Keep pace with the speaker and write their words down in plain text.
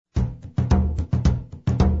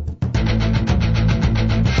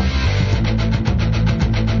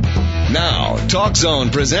Talk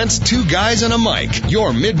Zone presents Two Guys and a Mic,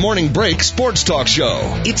 your mid-morning break sports talk show.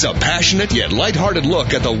 It's a passionate yet lighthearted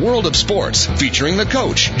look at the world of sports, featuring the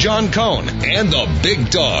coach, John Cohn, and the big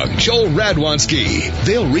dog, Joel Radwanski.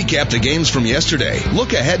 They'll recap the games from yesterday,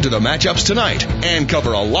 look ahead to the matchups tonight, and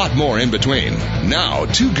cover a lot more in between. Now,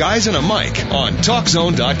 Two Guys and a Mic on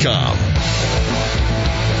TalkZone.com.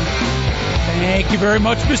 Thank you very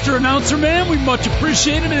much, Mr. Announcer Man. We much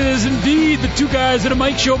appreciate it. It is indeed the Two Guys at a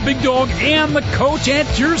Mic show, Big Dog and the coach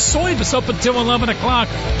at your service up until 11 o'clock,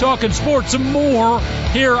 talking sports and more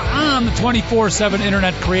here on the 24/7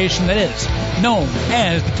 internet creation that is known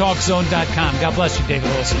as the TalkZone.com. God bless you,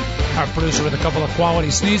 David Wilson, our producer, with a couple of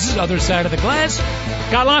quality sneezes, other side of the glass.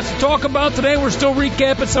 Got lots to talk about today. We're still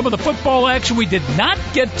recapping some of the football action. We did not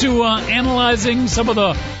get to analyzing some of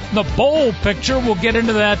the bowl picture. We'll get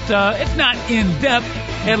into that, if not in depth,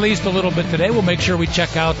 at least a little bit today. We'll make sure we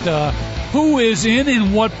check out who is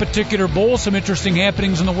in what particular bowl, some interesting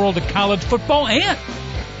happenings in the world of college football. And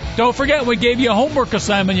don't forget, we gave you a homework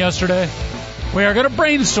assignment yesterday. We are going to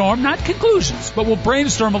brainstorm, not conclusions, but we'll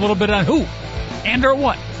brainstorm a little bit on who and or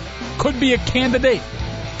what could be a candidate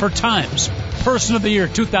for Times Person of the Year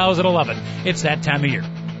 2011. It's that time of year.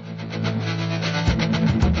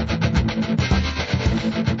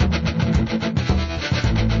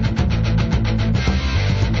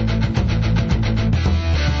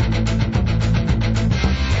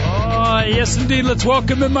 Yes, indeed. Let's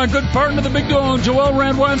welcome in my good partner, the Big Dog, Joel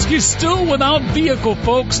Radwanski, still without vehicle,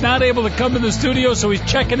 folks, not able to come in the studio, so he's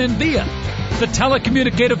checking in via the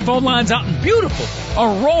telecommunicative phone lines out in beautiful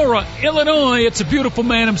Aurora, Illinois. It's a beautiful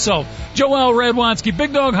man himself, Joel Radwanski.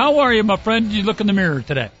 Big Dog, how are you, my friend? You look in the mirror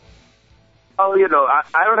today. Oh, you know,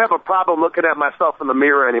 I don't have a problem looking at myself in the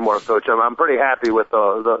mirror anymore, Coach. I'm pretty happy with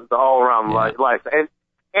the all-around life.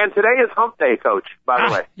 And today is Hump Day, Coach, by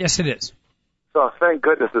the way. Yes, it is. So thank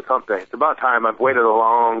goodness it's Hump Day. It's about time. I've waited a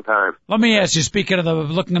long time. Let me ask you, speaking of the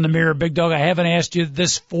looking in the mirror, Big Dog, I haven't asked you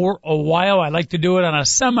this for a while. I like to do it on a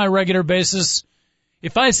semi-regular basis.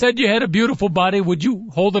 If I said you had a beautiful body, would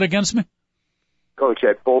you hold it against me? Coach,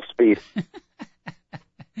 at full speed.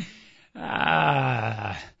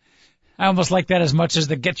 I almost like that as much as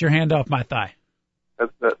the get your hand off my thigh.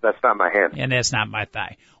 That's not my hand. And that's not my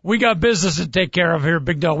thigh. We got business to take care of here,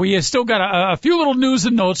 Big Dog. We still got a few little news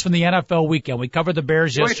and notes from the NFL weekend. We covered the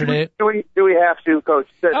Bears yesterday. Do we have to, Coach?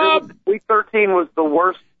 Week 13 was the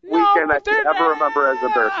worst weekend I can ever remember as a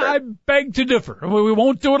Bears fan. I beg to differ. We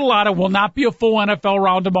won't do it a lot. It will not be a full NFL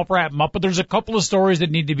round-em-up, wrap-em-up, but there's a couple of stories that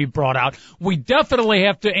need to be brought out. We definitely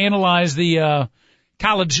have to analyze the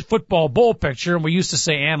college football bowl picture, and we used to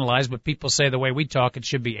say analyze, but people say the way we talk it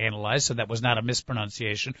should be analyzed, so that was not a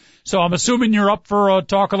mispronunciation. So I'm assuming you're up for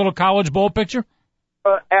talk a little college bowl picture?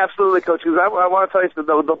 Absolutely, Coach, because I want to tell you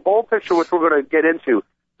something. The bowl picture, which we're going to get into,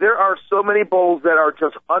 there are so many bowls that are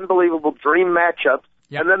just unbelievable dream matchups,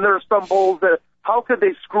 and then there are some bowls that, how could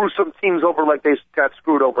they screw some teams over like they got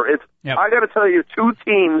screwed over? I got to tell you, two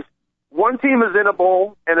teams, one team is in a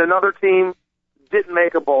bowl, and another team didn't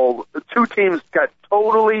make a bowl. The two teams got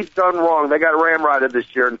totally done wrong. They got ramrodded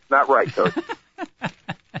this year, and it's not right, Coach.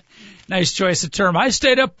 Nice choice of term. I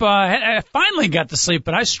stayed up, I finally got to sleep,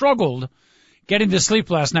 but I struggled getting to sleep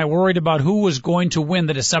last night, worried about who was going to win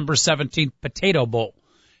the December 17th Potato Bowl,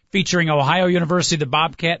 featuring Ohio University, the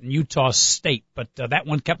Bobcat, and Utah State. But that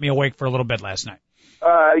one kept me awake for a little bit last night.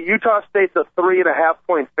 Utah State's a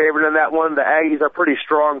 3.5-point favorite in that one. The Aggies are pretty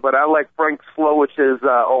strong, but I like Frank Slowich's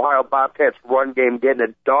Ohio Bobcats run game getting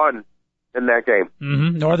it done in that game.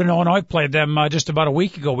 Mm-hmm. Northern Illinois played them just about a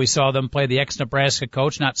week ago. We saw them play the ex-Nebraska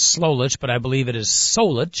coach, not Slolich, but I believe it is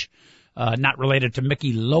Solich, not related to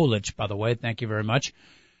Mickey Lolich, by the way. Thank you very much.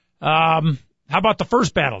 How about the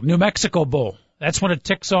first battle, New Mexico Bowl? That's when it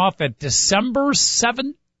ticks off at December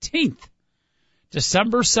 17th.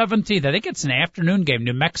 December 17th. I think it's an afternoon game.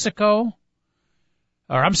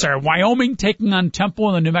 Wyoming taking on Temple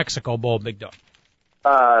in the New Mexico Bowl, Big Dog.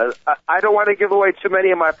 I don't want to give away too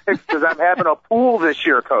many of my picks because I'm having a pool this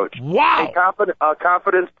year, Coach. Wow. A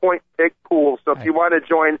confidence point pick pool. So if you want to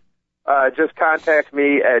join, just contact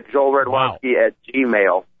me at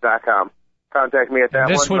joelredwanski@gmail.com. Contact me at that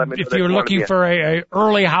this one. If you're looking for a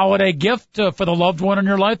early holiday gift for the loved one in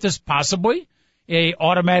your life, this possibly a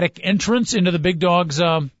automatic entrance into the Big Dog's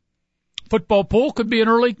football pool could be an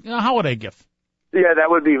early holiday gift. Yeah, that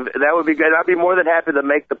would be good. I'd be more than happy to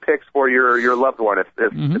make the picks for your loved one if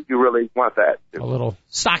you really want that. A little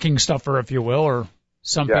stocking stuffer, if you will, or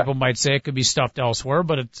some people might say it could be stuffed elsewhere,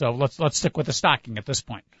 but it's let's stick with the stocking at this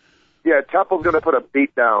point. Yeah, Temple's going to put a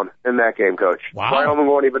beat down in that game, Coach. Wow. Wyoming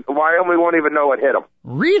won't even know what hit them.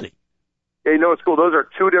 Really? Yeah, you know, it's cool. Those are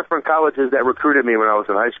two different colleges that recruited me when I was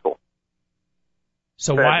in high school.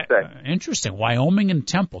 So interesting. Wyoming and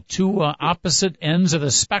Temple, two opposite ends of the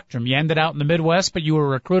spectrum. You ended out in the Midwest, but you were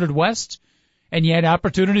recruited west, and you had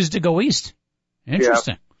opportunities to go east.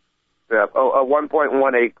 Interesting. Yeah. A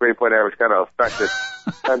 1.18 grade point average kind of affected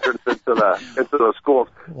entrance into the schools.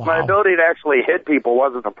 Wow. My ability to actually hit people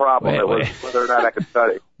wasn't the problem. It was whether or not I could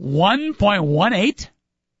study. 1.18?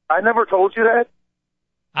 I never told you that.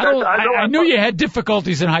 I knew you had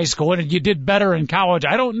difficulties in high school and you did better in college.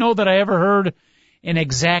 I don't know that I ever heard an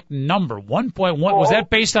exact number. 1.1, was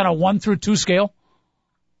that based on a 1 through 2 scale?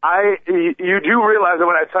 You do realize that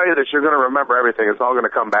when I tell you this, you're going to remember everything. It's all going to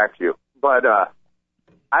come back to you. But I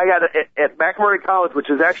got at McMurray College,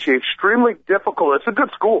 which is actually extremely difficult. It's a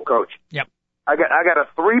good school, Coach. Yep. I got a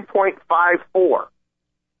 3.54.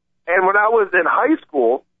 And when I was in high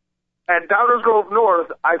school at Downers Grove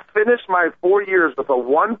North, I finished my 4 years with a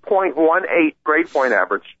 1.18 grade point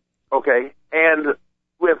average. Okay, and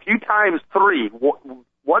if you times 3,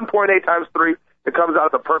 1.8 times 3, it comes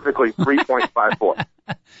out to perfectly 3.54.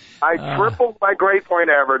 I tripled my grade point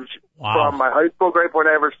average from my high school grade point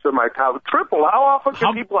average to my college. Triple. How often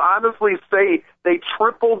can people honestly say they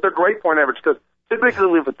tripled their grade point average? Because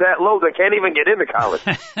typically, if it's that low, they can't even get into college.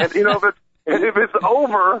 And if it's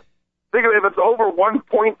over, think of it, if it's over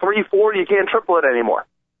 1.34, you can't triple it anymore.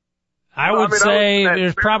 I would say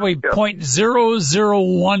there's probably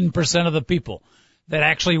 0.001% of the people that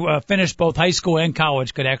actually finished both high school and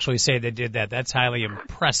college could actually say they did that. That's highly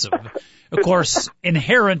impressive. Of course,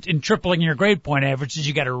 inherent in tripling your grade point average is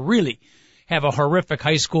you got to really have a horrific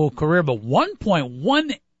high school career. But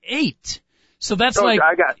 1.18, so that's I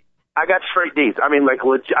got straight D's. I mean, like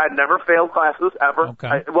legit, I never failed classes ever. Okay.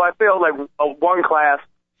 I failed like one class,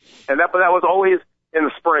 but that was always in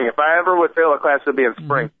the spring. If I ever would fail a class, it would be in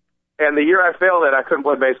spring. Mm-hmm. And the year I failed it, I couldn't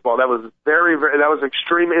play baseball. That was that was an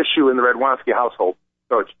extreme issue in the Redwanski household,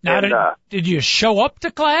 Coach. Now, did you show up to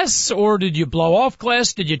class, or did you blow off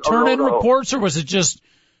class? Did you turn in reports, or was it just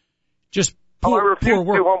poor work?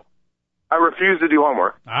 I refused to do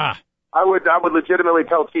homework. I would legitimately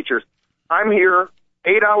tell teachers, I'm here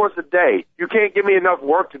 8 hours a day. You can't give me enough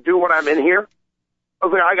work to do when I'm in here. I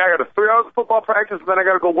was like, I got 3 hours of football practice, and then I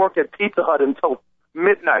got to go work at Pizza Hut until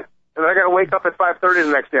midnight. And I got to wake up at 5:30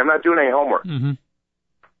 the next day. I'm not doing any homework. Mm-hmm.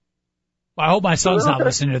 Well, I hope my son's not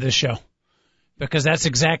listening to this show, because that's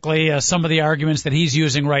exactly some of the arguments that he's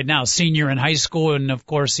using right now. Senior in high school, and of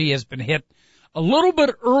course he has been hit a little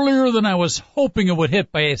bit earlier than I was hoping it would hit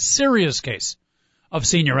by a serious case of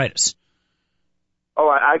senioritis. Oh,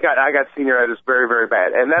 I got senioritis very, very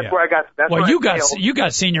bad, and that's where I got. You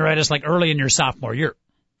got senioritis like early in your sophomore year.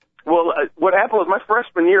 Well, what happened was my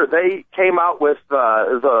freshman year, they came out with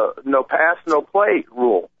the no pass, no play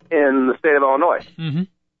rule in the state of Illinois. Mm-hmm.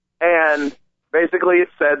 And basically it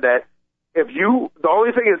said that if you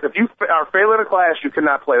are failing a class, you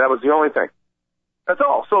cannot play. That was the only thing. That's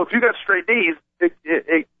all. So if you got straight D's,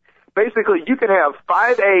 basically you can have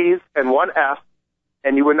 5 A's and 1 F,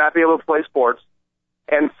 and you would not be able to play sports.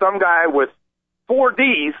 And some guy with 4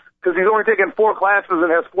 D's, because he's only taken 4 classes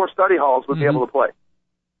and has 4 study halls, would be able to play.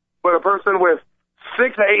 But a person with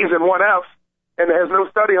 6 A's and 1 F and has no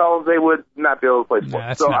study halls, they would not be able to play sports. No,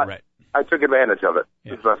 that's not right. I took advantage of it.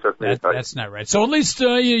 Yeah. That's not right. So at least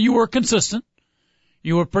you were consistent.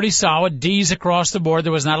 You were pretty solid. D's across the board.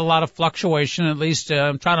 There was not a lot of fluctuation. At least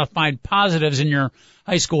I'm trying to find positives in your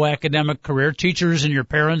high school academic career. Teachers and your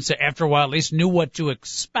parents, after a while, at least knew what to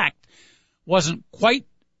expect. Wasn't quite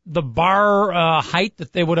the bar height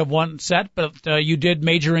that they would have once set, but you did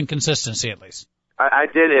major in consistency at least. I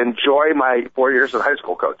did enjoy my 4 years of high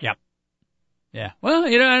school, Coach. Yep. Yeah. Well,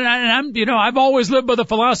 I've always lived by the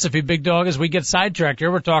philosophy, Big Dog, as we get sidetracked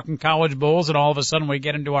here. We're talking college bowls, and all of a sudden we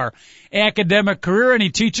get into our academic career.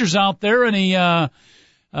 Any teachers out there, any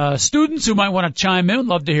students who might want to chime in?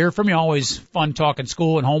 Love to hear from you. Always fun talking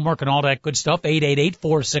school and homework and all that good stuff.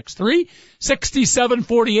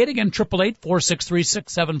 888-463-6748. Again,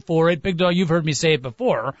 888-463-6748. Big Dog, you've heard me say it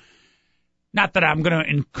before. Not that I'm going to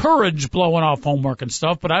encourage blowing off homework and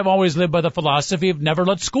stuff, but I've always lived by the philosophy of never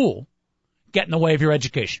let school get in the way of your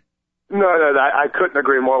education. No, I couldn't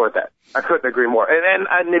agree more with that. I couldn't agree more. And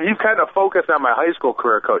if you kind of focus on my high school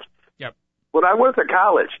career, Coach, yep. When I went to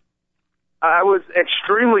college, I was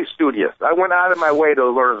extremely studious. I went out of my way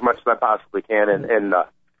to learn as much as I possibly can, and I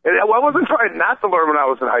wasn't trying not to learn when I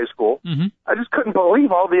was in high school. Mm-hmm. I just couldn't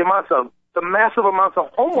believe all the massive amounts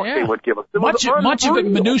of homework they would give us. Much of it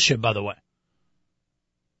minutia, by the way.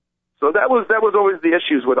 So that was always the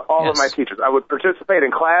issues with all of my teachers. I would participate in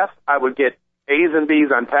class. I would get A's and B's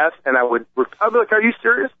on tests, and I'd be like, "Are you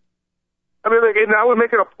serious?" I mean, and I would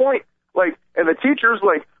make it a point, and the teachers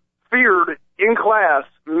feared in class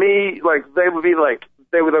me, they would be like,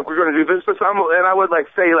 they would like, we're going to do this, and I would like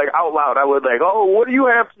say like out loud, I would like, oh, what do you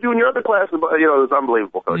have to do in your other classes? But, you know, it was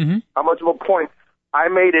unbelievable, Coach. Mm-hmm. How much of a point I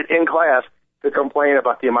made it in class to complain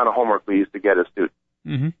about the amount of homework we used to get as students.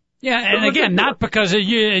 Mm-hmm. Yeah, and again, not because of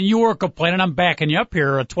you were complaining. I'm backing you up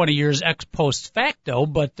here, 20 years ex post facto,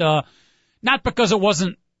 but not because it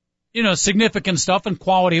wasn't, you know, significant stuff and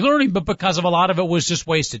quality learning, but because of a lot of it was just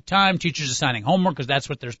wasted time. Teachers assigning homework because that's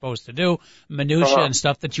what they're supposed to do, minutia and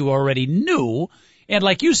stuff that you already knew. And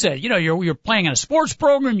like you said, you know, you're playing in a sports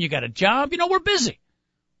program, you got a job, you know, we're busy.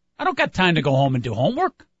 I don't got time to go home and do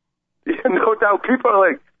homework. Yeah, no doubt. People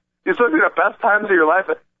are like, you're supposed to be the best times of your life.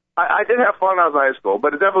 I did have fun when I was in high school,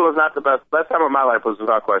 but it definitely was not the best. Best time of my life was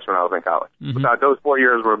without question when I was in college. Without those 4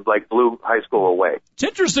 years were like blew high school away. It's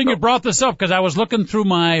interesting you brought this up because I was looking through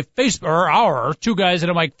my Facebook, or our Two Guys at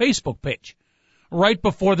a Mic Facebook page right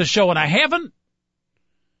before the show, and I haven't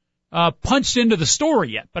punched into the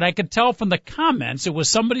story yet, but I could tell from the comments it was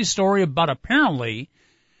somebody's story about apparently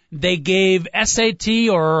they gave SAT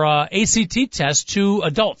or ACT tests to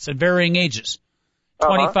adults at varying ages.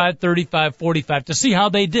 25, 35, 45, to see how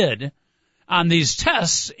they did on these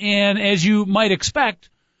tests. And as you might expect,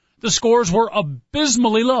 the scores were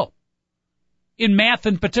abysmally low in math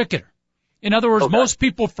in particular. In other words, most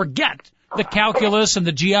people forget the calculus and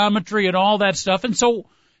the geometry and all that stuff. And so,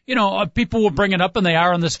 you know, people will bring it up, and they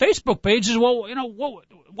are on this Facebook page as well. You know,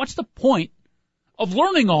 what's the point of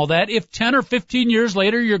learning all that if 10 or 15 years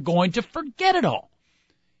later you're going to forget it all?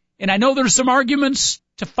 And I know there's some arguments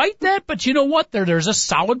to fight that, but you know what? There's a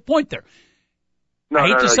solid point there. I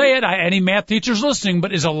hate to say it, any math teachers listening,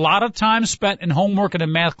 but is a lot of time spent in homework in a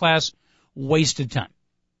math class wasted time?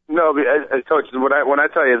 No, Coach. When I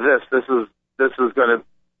tell you this is going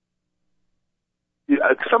to.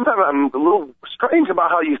 Sometimes I'm a little strange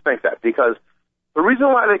about how you think that, because the reason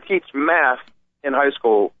why they teach math in high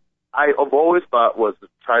school, I've always thought, was to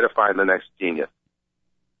try to find the next genius.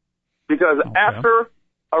 Because after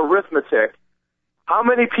arithmetic, how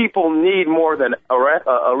many people need more than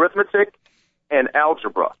arithmetic and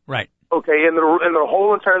algebra? Right. Okay, in the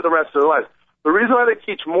whole entire the rest of their lives. The reason why they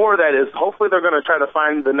teach more of that is hopefully they're going to try to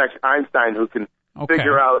find the next Einstein who can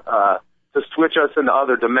figure out to switch us into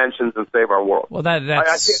other dimensions and save our world. Well,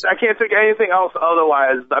 that's I can't think of anything else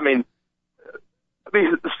otherwise. I mean,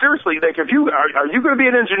 seriously, like, if you are you going to be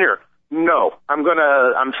an engineer? No, I'm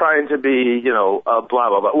trying to be, you know, blah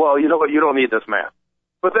blah blah. Well, you know what? You don't need this math.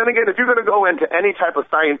 But then again, if you're going to go into any type of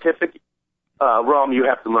scientific realm, you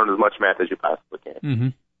have to learn as much math as you possibly can. Mm-hmm.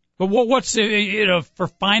 But what's, you know, for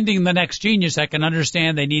finding the next genius, I can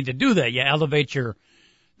understand they need to do that. You elevate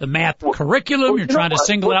the math curriculum. You're trying to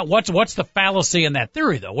single it out. What's the fallacy in that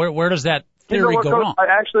theory, though? Where does that theory go wrong?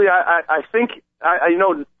 I think, you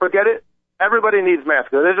know, forget it. Everybody needs math,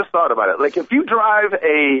 because I just thought about it. Like, if you drive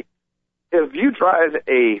a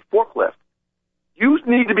forklift, you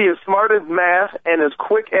need to be as smart as math and as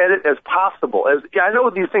quick at it as possible. I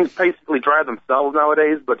know these things basically drive themselves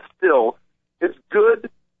nowadays, but still, it's good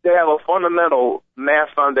to have a fundamental math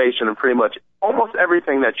foundation in pretty much almost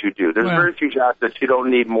everything that you do. There's very few jobs that you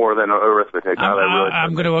don't need more than arithmetic.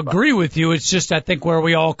 I'm going to agree with you. It's just, I think where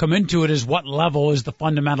we all come into it is what level is the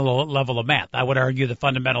fundamental level of math. I would argue the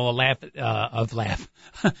fundamental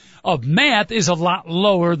of math is a lot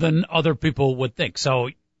lower than other people would think. So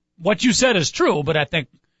what you said is true, but I think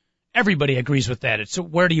everybody agrees with that. It's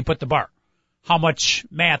where do you put the bar? How much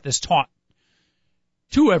math is taught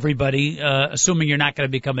to everybody, assuming you're not going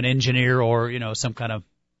to become an engineer or, you know, some kind of...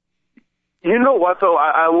 You know what, though?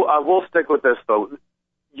 I will stick with this, though.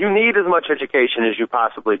 You need as much education as you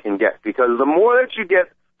possibly can get, because the more that you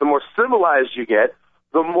get, the more civilized you get,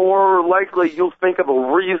 the more likely you'll think of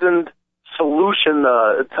a reasoned solution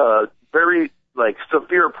to very, like,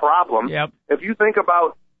 severe problems. Yep. If you think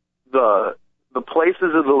about the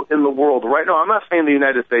places in the world right now, I'm not saying the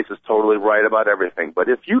United States is totally right about everything, but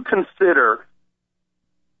if you consider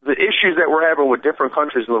the issues that we're having with different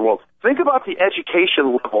countries in the world, think about the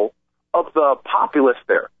education level of the populace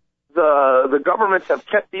there. The governments have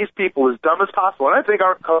kept these people as dumb as possible, and I think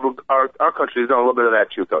our country has done a little bit of that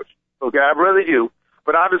too, Coach. Okay, I really do,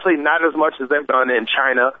 but obviously not as much as they've done in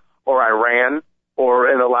China or Iran or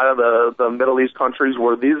in a lot of the Middle East countries,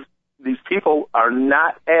 where these people are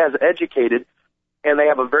not as educated, and they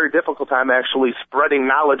have a very difficult time actually spreading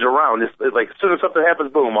knowledge around. It's like as soon as something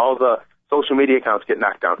happens, boom, all the social media accounts get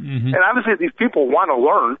knocked down. Mm-hmm. And obviously these people want to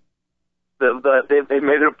learn. They've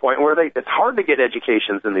made it a point where it's hard to get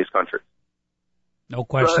educations in these countries. No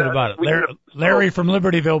question about it. Larry from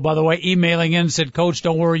Libertyville, by the way, emailing in, said, Coach,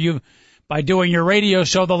 don't worry, by doing your radio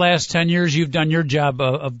show the last 10 years, you've done your job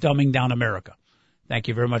of dumbing down America. Thank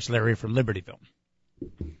you very much, Larry from Libertyville.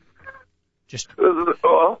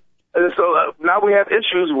 So now we have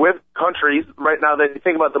issues with countries right now that you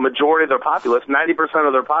think about the majority of their populace, 90%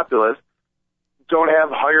 of their populace, don't have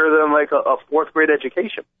higher than like a fourth grade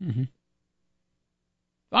education. Mm-hmm.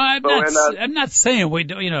 I'm not saying we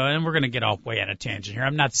don't, and we're going to get off way on a tangent here.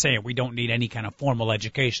 I'm not saying we don't need any kind of formal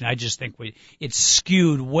education. I just think it's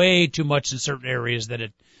skewed way too much in certain areas that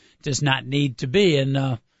it does not need to be.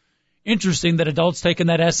 And interesting that adults taking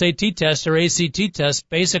that SAT test or ACT test,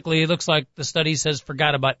 basically it looks like the study says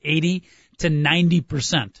forgot about 80 to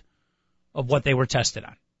 90% of what they were tested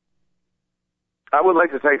on. I would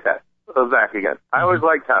like to take that, Zach, again. I always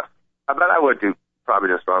like tests. I bet I would do probably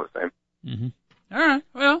just about the same. Mm-hmm. All right.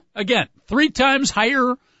 Well, again, 3 times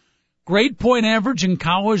higher grade point average in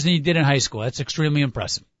college than you did in high school. That's extremely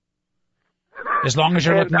impressive. As long as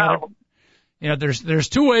you're looking at it, there's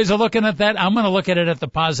 2 ways of looking at that. I'm going to look at it at the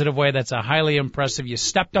positive way. That's a highly impressive. You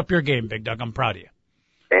stepped up your game, Big Dog. I'm proud of you.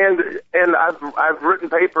 And I've written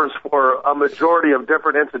papers for a majority of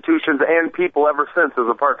different institutions and people ever since as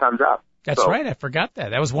a part-time job. That's right. I forgot that.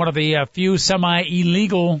 That was one of the few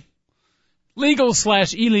semi-illegal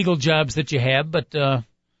legal/illegal jobs that you have, but I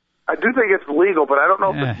do think it's legal, but I don't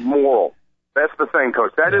know if it's moral. That's the thing,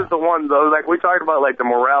 Coach. That is the one, though. Like we talked about, like the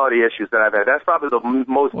morality issues that I've had. That's probably the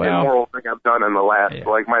most immoral thing I've done in the last,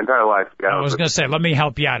 my entire life. I was going to say, let me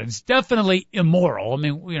help you out. It's definitely immoral. I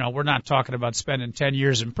mean, we're not talking about spending 10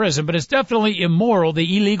 years in prison, but it's definitely immoral.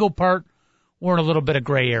 The illegal part, we're in a little bit of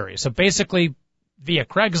gray area. So basically, via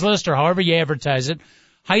Craigslist or however you advertise it,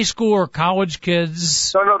 high school or college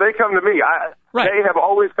kids. No, they come to me. They have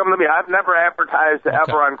always come to me. I've never advertised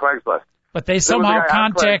ever on Craigslist. But they somehow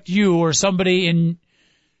contact you or somebody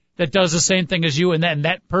that does the same thing as you, and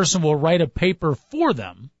that person will write a paper for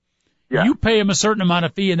them. Yeah. You pay them a certain amount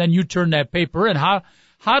of fee, and then you turn that paper in. How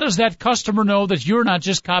does that customer know that you're not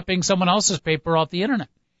just copying someone else's paper off the internet?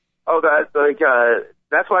 Oh,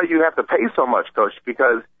 that's why you have to pay so much, Coach,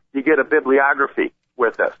 because you get a bibliography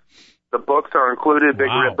with this. The books are included, big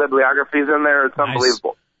bibliographies in there. It's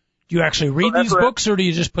unbelievable. Do you actually read these books, or do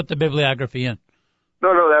you just put the bibliography in?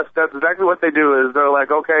 No, that's exactly what they do. Is they're like,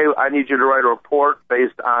 okay, I need you to write a report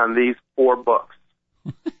based on these 4 books,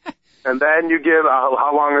 and then you give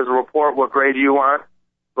how long is the report, what grade do you want,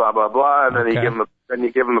 blah blah blah, and then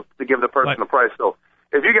you give the person the price. So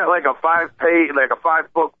if you get like a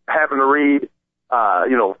 5-book having to read,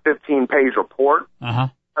 15-page report. Uh-huh.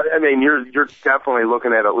 I mean, you're definitely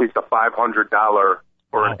looking at least a $500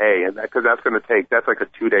 for an A, and because that's like a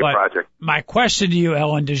 2-day project. My question to you,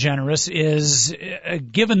 Ellen DeGeneres, is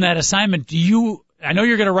given that assignment, I know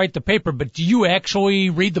you're going to write the paper, but do you actually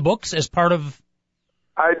read the books as part of?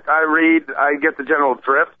 I get the general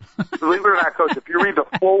drift. Believe it or not, Coach, if you read the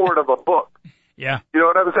forward of a book, yeah, you know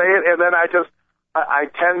what I'm saying, and then I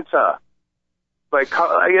tend to.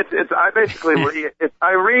 I basically read.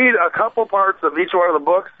 I read a couple parts of each one of the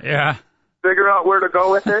books. Yeah. Figure out where to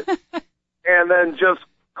go with it, and then just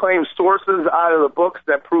claim sources out of the books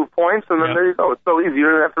that prove points, and then there you go. It's so easy. You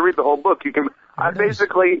don't have to read the whole book. You can. I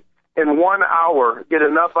basically in 1 hour get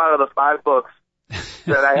enough out of the 5 books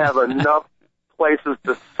that I have enough places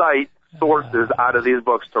to cite sources out of these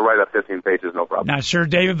books to write up 15 pages, no problem. Not sure,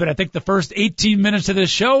 David, but I think the first 18 minutes of this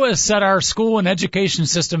show has set our school and education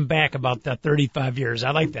system back about 35 years.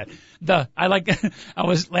 I like that. I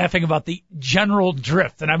was laughing about the general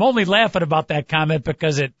drift, and I'm only laughing about that comment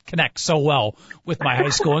because it connects so well with my high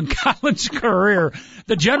school and college career.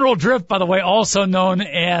 The general drift, by the way, also known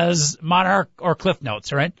as Monarch or Cliff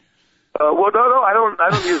Notes, right? Well, no, I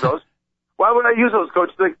don't use those. Why would I use those, Coach?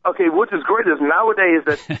 Okay, what is great is nowadays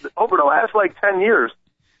that over the last 10 years,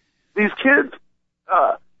 these kids,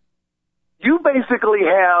 you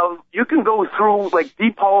can go through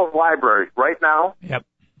DePaul's library right now. Yep.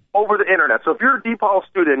 Over the internet. So if you're a DePaul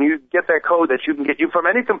student and you get that code that you can get you from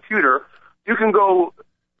any computer, you can go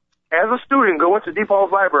as a student, go into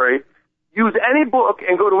DePaul's library, use any book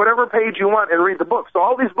and go to whatever page you want and read the book. So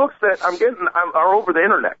all these books that I'm getting are over the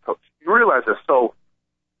internet, Coach. You realize this. So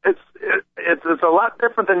it's a lot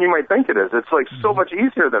different than you might think it is. It's so much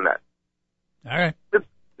easier than that. All right.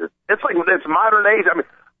 It's modern age. I mean,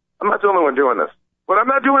 I'm not the only one doing this, but I'm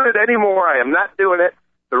not doing it anymore. I am not doing it.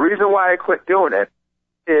 The reason why I quit doing it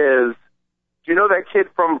is, do you know that kid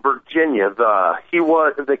from Virginia? He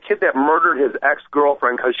was the kid that murdered his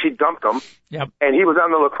ex-girlfriend because she dumped him. Yep. And he was on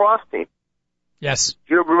the lacrosse team. Yes.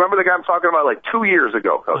 Do you remember the guy I'm talking about 2 years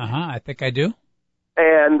ago, Coach? I think I do.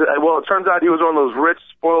 And, it turns out he was one of those rich,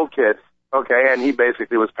 spoiled kids, okay, and he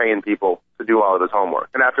basically was paying people to do all of his homework.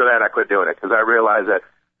 And after that, I quit doing it because I realized that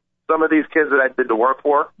some of these kids that I did the work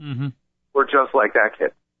for were just like that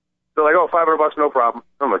kid. They're like, $500, no problem.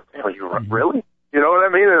 I'm like, damn, really? You know what I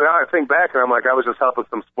mean? And now I think back, and I'm like, I was just helping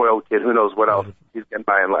some spoiled kid. Who knows what else he's getting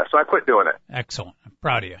by and less. So I quit doing it. Excellent. I'm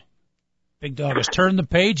proud of you. Big Dog has turned the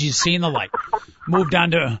page. He's seen the light. Moved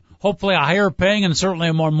on to hopefully a higher paying and certainly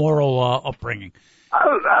a more moral upbringing.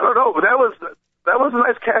 I don't know, but that was a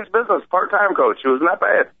nice cash business, part-time, Coach. It was not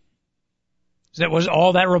bad. Was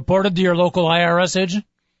all that reported to your local IRS agent?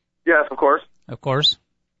 Yes, of course. Of course.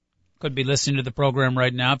 Could be listening to the program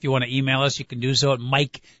right now. If you want to email us, you can do so at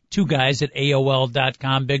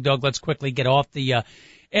mike2guys@aol.com. Big Dog, let's quickly get off the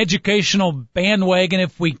educational bandwagon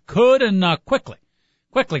if we could, and quickly,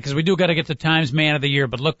 because we do got to get the Times Man of the Year,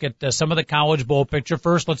 but look at some of the College Bowl picture.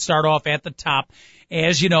 First, let's start off at the top.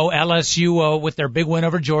 As you know, LSU, with their big win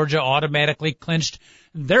over Georgia, automatically clinched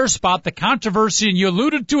their spot. The controversy, and you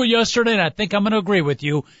alluded to it yesterday, and I think I'm going to agree with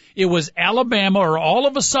you, it was Alabama, or all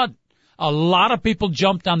of a sudden, a lot of people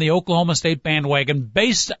jumped on the Oklahoma State bandwagon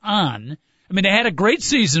based on, I mean, they had a great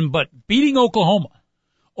season, but beating Oklahoma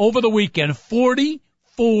over the weekend,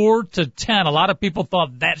 44-10. A lot of people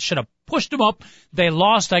thought that should have pushed them up. They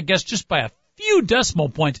lost, I guess, just by a few decimal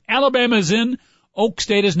points. Alabama is in. Oak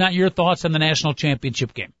State is not. Your thoughts on the national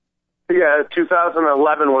championship game? Yeah,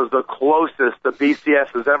 2011 was the closest the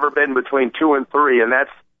BCS has ever been between 2 and 3, and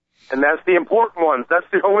that's the important one. That's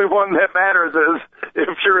the only one that matters is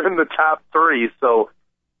if you're in the top 3. So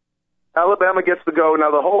Alabama gets to go.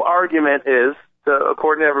 Now, the whole argument is,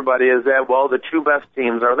 according to everybody, is that, well, the 2 best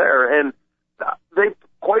teams are there. And they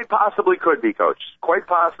quite possibly could be, Coach. Quite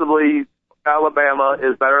possibly Alabama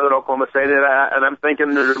is better than Oklahoma State, and I'm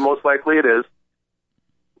thinking that most likely it is.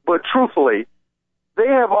 But truthfully, they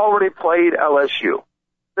have already played LSU.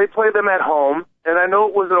 They played them at home, and I know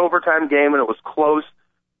it was an overtime game and it was close.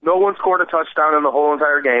 No one scored a touchdown in the whole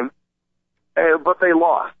entire game, but they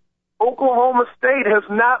lost. Oklahoma State has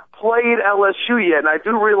not played LSU yet, and I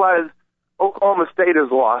do realize Oklahoma State has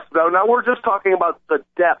lost. Now we're just talking about the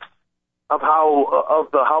depth of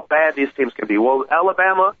how bad these teams can be. Well,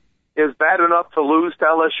 Alabama is bad enough to lose to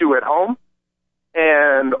LSU at home,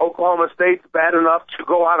 and Oklahoma State's bad enough to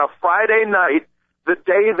go on a Friday night, the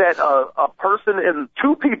day that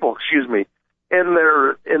two people in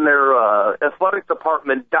their athletic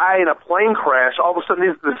department die in a plane crash. All of a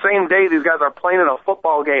sudden, the same day, these guys are playing in a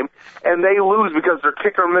football game, and they lose because their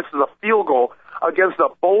kicker misses a field goal against a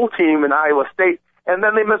bowl team in Iowa State, and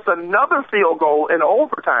then they miss another field goal in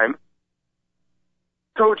overtime.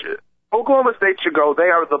 Coach, Oklahoma State should go.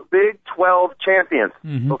 They are the Big 12 champions.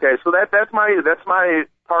 Mm-hmm. Okay, so that's my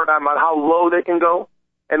part on how low they can go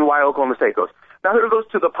and why Oklahoma State goes. Now here goes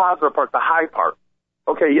to the positive part, the high part.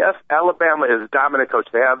 Okay, yes, Alabama is dominant, Coach.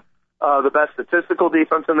 They have the best statistical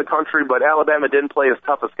defense in the country, but Alabama didn't play as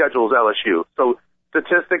tough a schedule as LSU. So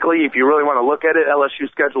statistically, if you really want to look at it,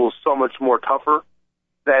 LSU's schedule is so much more tougher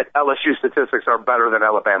that LSU statistics are better than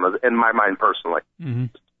Alabama's, in my mind personally. Mm-hmm.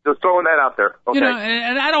 Just throwing that out there. Okay? You know,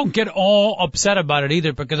 and I don't get all upset about it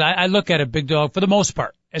either, because I look at it, Big Dog, for the most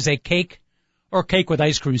part, as a cake or cake with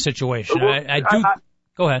ice cream situation. Well,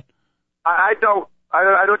 Go ahead. I don't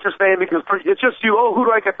just say it because it's just you. Oh, who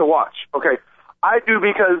do I get to watch? Okay, I do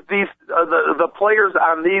because these the players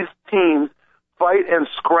on these teams fight and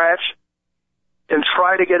scratch and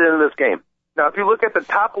try to get into this game. Now, if you look at the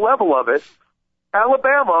top level of it,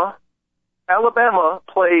 Alabama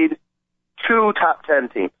played 2 top 10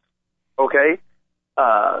 teams. Okay,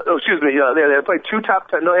 they played 2 top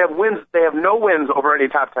 10. No, they have wins. They have no wins over any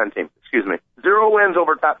top 10 team. 0 wins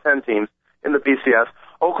over top 10 teams in the BCS.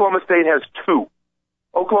 Oklahoma State has 2.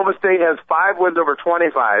 Oklahoma State has 5 wins over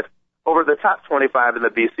 25 over the top 25 in the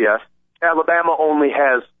BCS. Alabama only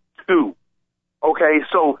has 2. Okay,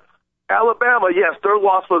 so Alabama, yes, their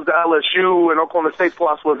loss was to LSU, and Oklahoma State's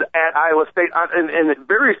loss was at Iowa State in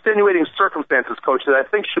very extenuating circumstances, Coach, that I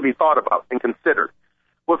think should be thought about and considered.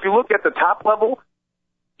 Well, if you look at the top level,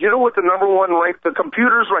 you know what the number one rank, the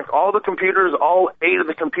computers rank, all 8 of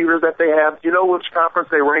the computers that they have, you know which conference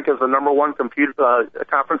they rank as the number 1 computer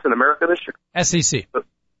conference in America this year? SEC. The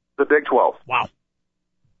Big 12. Wow.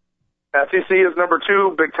 SEC is number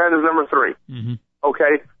 2, Big 10 is number 3. Mm-hmm.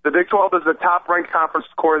 Okay, the Big 12 is the top-ranked conference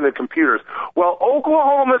according to the computers. Well,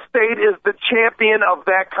 Oklahoma State is the champion of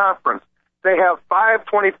that conference. They have 5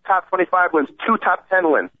 top 25 wins, 2 top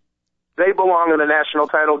 10 wins. They belong in the national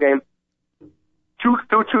title game. Two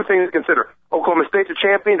things to consider. Oklahoma State's a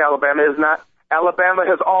champion. Alabama is not. Alabama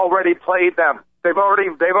has already played them. They've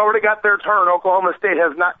already got their turn. Oklahoma State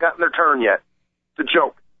has not gotten their turn yet. It's a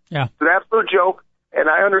joke. Yeah. It's an absolute joke. And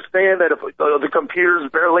I understand that if the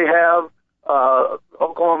computers barely have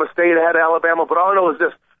Oklahoma State ahead of Alabama, but all I know is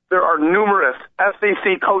this: there are numerous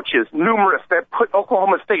SEC coaches, that put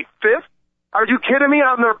Oklahoma State 5th. Are you kidding me?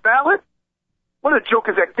 On their ballot? What a joke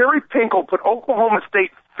is that? Gary Pinkel put Oklahoma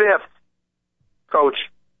State 5th, Coach.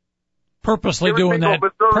 Purposely Gary doing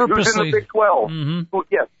Pinkel, that. Who's in the Big 12. Mm-hmm.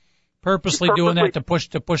 Yes. Purposely doing that to push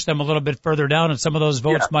them a little bit further down, and some of those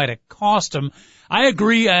votes might have cost them. I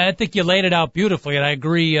agree. I think you laid it out beautifully, and I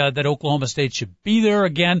agree that Oklahoma State should be there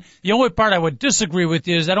again. The only part I would disagree with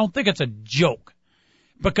you is I don't think it's a joke,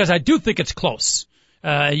 because I do think it's close.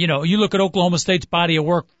 You look at Oklahoma State's body of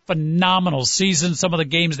work, phenomenal season. Some of the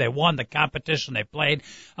games they won, the competition they played,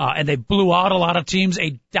 and they blew out a lot of teams,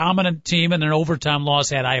 a dominant team, and an overtime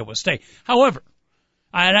loss at Iowa State. However,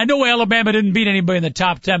 and I know Alabama didn't beat anybody in the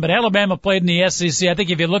top 10, but Alabama played in the SEC. I think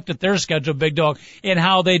if you looked at their schedule, Big Dog, and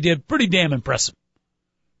how they did, pretty damn impressive.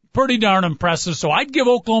 Pretty darn impressive. So I'd give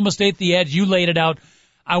Oklahoma State the edge. You laid it out.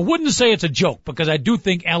 I wouldn't say it's a joke, because I do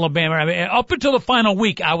think Alabama, up until the final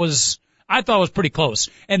week, I thought it was pretty close.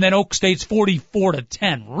 And then Oak State's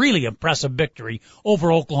 44-10, really impressive victory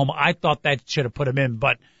over Oklahoma. I thought that should have put them in,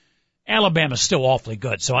 but Alabama's still awfully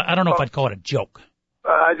good. So I don't know if I'd call it a joke.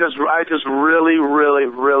 I just really, really,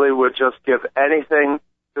 really would just give anything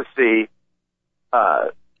to see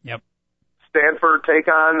Stanford take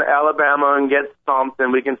on Alabama and get thumped,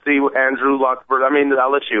 and we can see Andrew Luck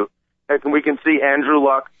LSU. And we can see Andrew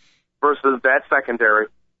Luck versus that secondary,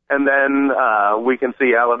 and then we can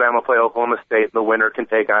see Alabama play Oklahoma State, and the winner can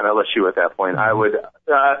take on LSU at that point. I would,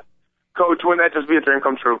 Coach, wouldn't that just be a dream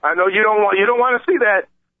come true? I know you don't want to see that.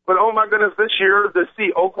 But, oh, my goodness, this year to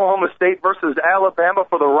see Oklahoma State versus Alabama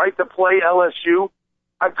for the right to play LSU,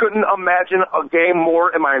 I couldn't imagine a game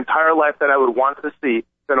more in my entire life that I would want to see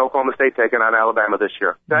than Oklahoma State taking on Alabama this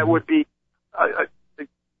year. That would be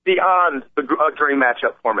beyond a dream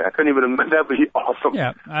matchup for me. I couldn't even imagine. That would be awesome.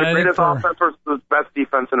 Yeah, the greatest offense versus the best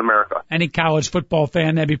defense in America. Any college football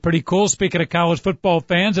fan, that'd be pretty cool. Speaking of college football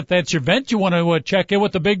fans, if that's your vent, you want to check in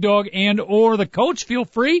with the Big Dog and or the coach, feel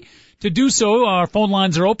free to do so. Our phone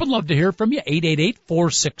lines are open. Love to hear from you.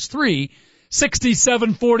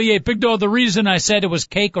 888-463-6748. Big Dog, the reason I said it was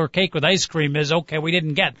cake or cake with ice cream is, okay, we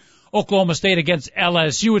didn't get Oklahoma State against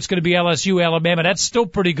LSU. It's going to be LSU, Alabama. That's still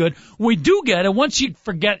pretty good. We do get, and once you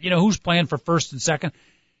forget, who's playing for first and second,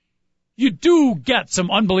 you do get some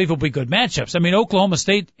unbelievably good matchups. I mean, Oklahoma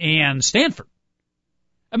State and Stanford.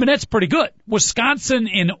 I mean, that's pretty good. Wisconsin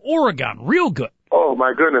and Oregon, real good. Oh,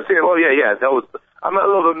 my goodness. Yeah. That was, I'm a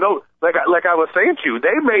little note. Like I was saying to you,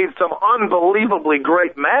 they made some unbelievably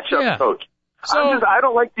great matchups, Coach. So, I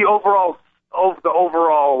don't like the overall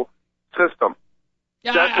system.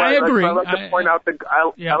 Yeah, I agree. I like to point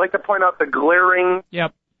out the glaring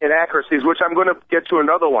inaccuracies, which I'm going to get to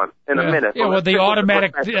another one in a minute. Yeah, well, the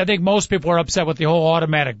automatic. I think most people are upset with the whole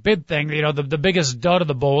automatic bid thing. The biggest dud of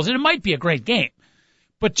the bowls, and it might be a great game,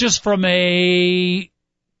 but just from how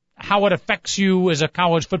it affects you as a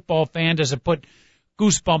college football fan, does it put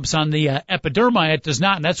goosebumps on the epidermis? It does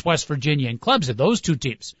not, and that's West Virginia and Clemson. Those two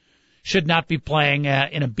teams should not be playing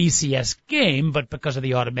in a BCS game, but because of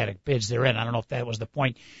the automatic bids they're in. I don't know if that was the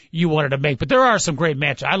point you wanted to make, but there are some great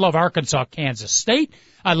matches. I love Arkansas, Kansas State.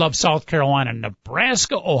 I love South Carolina,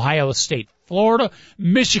 Nebraska, Ohio State, Florida,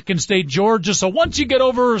 Michigan State, Georgia. So once you get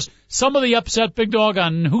over some of the upset, Big Dog,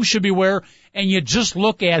 on who should be where, and you just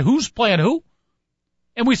look at who's playing who,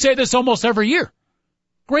 and we say this almost every year,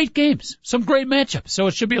 great games, some great matchups, so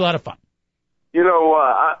it should be a lot of fun.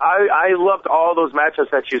 I loved all those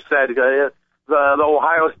matchups that you said. The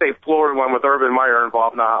Ohio State-Florida one with Urban Meyer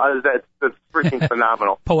involved now, that's freaking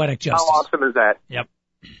phenomenal. Poetic justice. How awesome is that? Yep.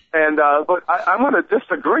 And but I'm going to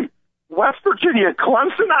disagree. West Virginia,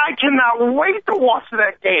 Clemson, I cannot wait to watch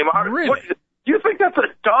that game. Really? What, do you think that's a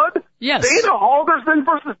dud? Yes. Dana Halderson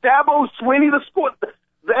versus Dabo Swinney,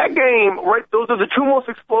 that game, right? Those are the two most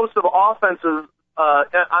explosive offenses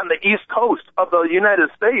on the East Coast of the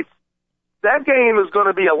United States. That game is going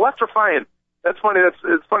to be electrifying. That's funny.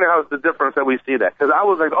 It's funny how it's the difference that we see that. Because I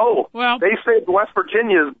was like, they saved West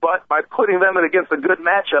Virginia's butt by putting them in against a good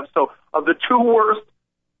matchup. So of the two worst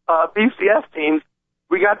BCS teams,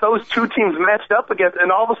 we got those two teams matched up against,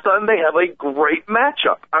 and all of a sudden they have a great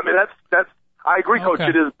matchup. I mean, that's. I agree, Coach.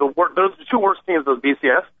 It is those are the two worst teams of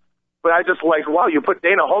BCS. But I just like, wow, you put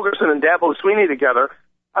Dana Holgerson and Dabo Swinney together.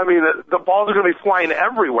 I mean, the balls are going to be flying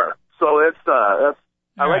everywhere. So that's.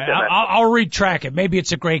 I like that. I'll retrack it. Maybe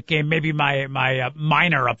it's a great game. Maybe my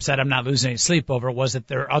minor upset, I'm not losing any sleep over, was that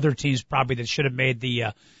there are other teams probably that should have made the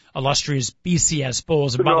illustrious BCS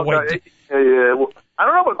bowls. And by the way, I don't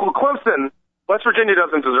know, but Clemson, West Virginia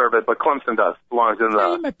doesn't deserve it, but Clemson does. Belongs in the.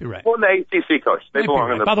 You might be right. Well, the ACC, Coach. They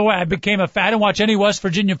belong in the. By the way, I became a fan. I didn't watch any West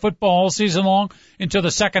Virginia football all season long until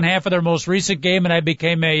the second half of their most recent game, and I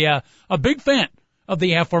became a big fan of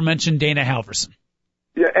the aforementioned Dana Halverson.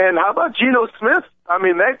 Yeah, and how about Geno Smith? I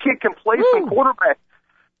mean, that kid can play some quarterback.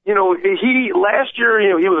 You know, last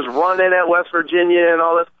year, he was running at West Virginia and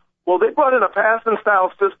all this. Well, they brought in a passing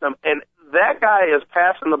style system, and that guy is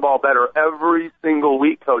passing the ball better every single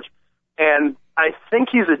week, Coach. And I think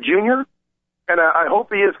he's a junior, and I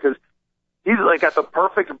hope he is, because he's like got the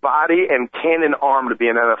perfect body and cannon arm to be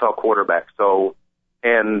an NFL quarterback. So,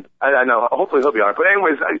 and I know, hopefully he'll be all right. But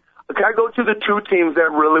anyways, can I go to the two teams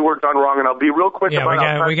that really were done wrong? And I'll be real quick about it.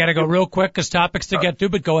 Yeah, we got to go real quick because topics to get to,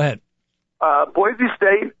 but go ahead. Boise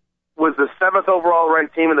State was the 7th overall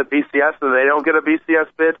ranked team in the BCS, and they don't get a BCS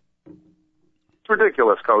bid. It's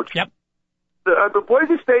ridiculous, Coach. Yep. The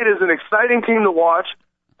Boise State is an exciting team to watch.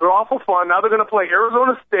 They're awful fun. Now they're going to play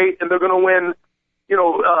Arizona State, and they're going to win,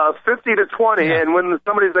 50-20. Yeah. And when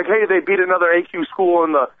somebody's like, "Hey, they beat another AQ school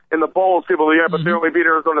in the bowls," people are, "Yeah, but they only beat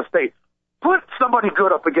Arizona State." Put somebody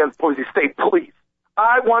good up against Boise State, please.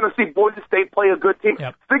 I want to see Boise State play a good team.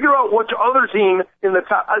 Yep. Figure out which other team in the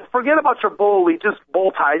top. Forget about your bowl league, just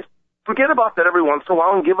bowl ties. Forget about that every once in a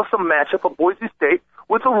while and give us a matchup of Boise State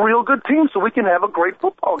with a real good team so we can have a great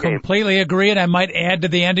football game. Completely agree, and I might add to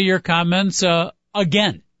the end of your comments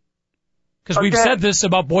again. Because we've said this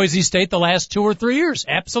about Boise State the last 2 or 3 years.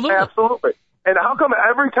 Absolutely. Absolutely. And how come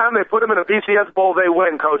every time they put them in a BCS bowl, they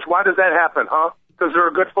win, Coach? Why does that happen, huh? Because they're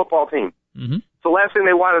a good football team. Mm-hmm. The last thing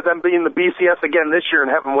they want is them being the BCS again this year and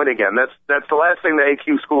have them win again. That's the last thing the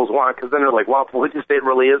AQ schools want, because then they're like, wow, Boise State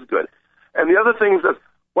really is good. And the other thing is that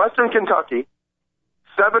Western Kentucky,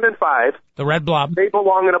 7-5. The Red Blob. They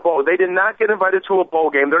belong in a bowl. They did not get invited to a bowl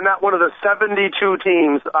game. They're not one of the 72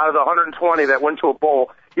 teams out of the 120 that went to a bowl,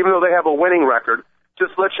 even though they have a winning record.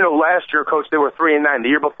 Just to let you know, last year, Coach, they were 3-9. The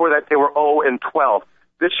year before that, they were 0-12.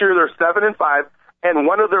 This year, they're 7-5, and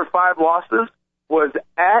one of their 5 losses was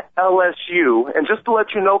at LSU. And just to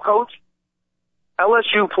let you know, Coach,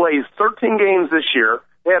 LSU plays 13 games this year.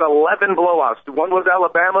 They had 11 blowouts. One was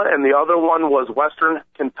Alabama, and the other one was Western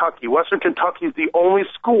Kentucky. Western Kentucky is the only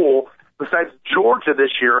school besides Georgia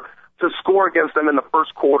this year to score against them in the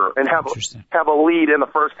first quarter and have a lead in the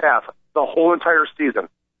first half the whole entire season.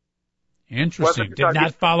 Interesting. Did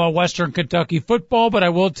not follow Western Kentucky football, but I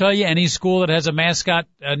will tell you, any school that has a mascot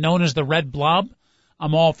known as the Red Blob,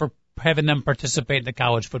 I'm all for having them participate in the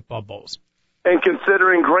college football bowls. And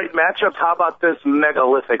considering great matchups, how about this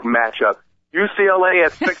megalithic matchup? UCLA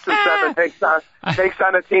at 6-7 takes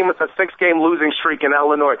on a team with a 6-game losing streak in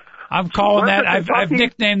Illinois. I'm calling that. I've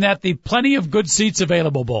nicknamed that the Plenty of Good Seats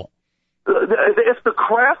Available Bowl. It's the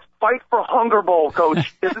Kraft Fight for Hunger Bowl,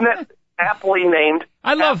 Coach. Isn't that aptly named?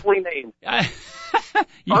 Aptly named.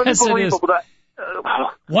 Yes, it is.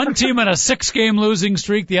 One team on a 6-game losing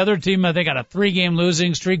streak, the other team, I think, on a 3-game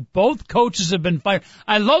losing streak. Both coaches have been fired.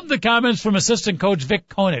 I love the comments from assistant coach Vic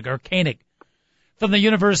Koenig from the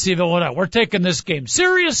University of Illinois. We're taking this game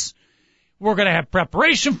serious. We're going to have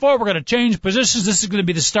preparation for it. We're going to change positions. This is going to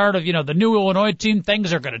be the start of, the new Illinois team.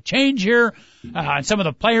 Things are going to change here. And some of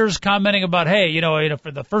the players commenting about, hey,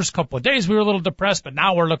 for the first couple of days we were a little depressed, but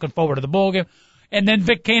now we're looking forward to the bowl game. And then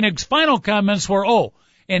Vic Koenig's final comments were,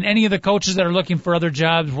 and any of the coaches that are looking for other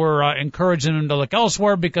jobs, we're encouraging them to look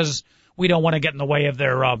elsewhere because we don't want to get in the way of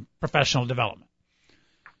their professional development.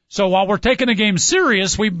 So while we're taking the game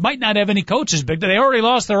serious, we might not have any coaches big. They already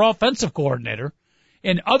lost their offensive coordinator,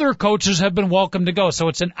 and other coaches have been welcome to go. So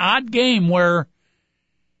it's an odd game where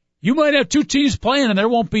you might have 2 teams playing and there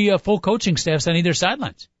won't be full coaching staffs on either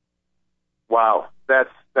sidelines. Wow, that's.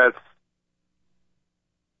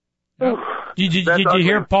 Did you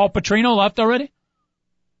hear Paul Petrino left already?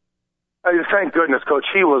 Thank goodness, Coach.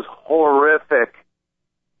 He was horrific.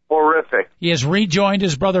 He has rejoined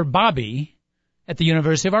his brother Bobby at the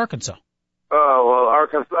University of Arkansas. Oh, well,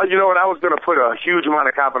 Arkansas. You know what? I was going to put a huge amount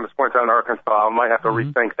of confidence points on Arkansas. I might have to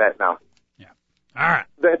rethink that now. Yeah. All right.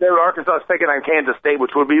 Arkansas is taking on Kansas State,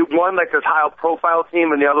 which would be one like this high-profile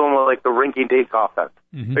team, and the other one was like the rinky-dink offense.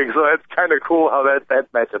 Mm-hmm. So that's kind of cool how that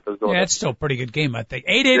matchup is going. Yeah, it's still a pretty good game, I think.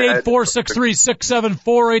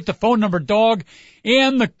 888-463-6748, the phone number, Dog,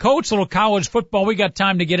 and the coach. Little college football. We got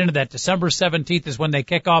time to get into that. December 17th is when they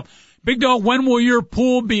kick off. Big Dog, when will your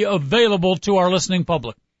pool be available to our listening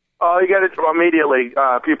public? You get it immediately.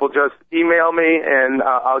 People just email me, and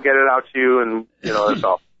I'll get it out to you, and, that's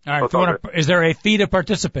all. All right. Is there a fee to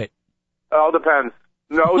participate? It all depends.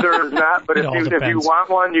 No, there is not, but if you want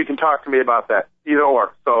one, you can talk to me about that. Either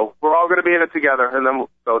or. So we're all going to be in it together, and then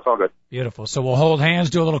so it's all good. Beautiful. So we'll hold hands,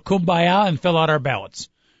 do a little kumbaya, and fill out our ballots.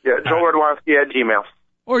 Yeah, Joe Radwanski at Gmail.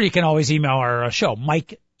 Or you can always email our show,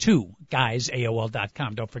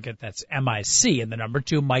 Mike2Guys@AOL.com. Don't forget that's MIC and the number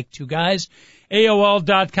 2,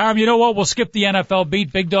 Mike2Guys@AOL.com. You know what? We'll skip the NFL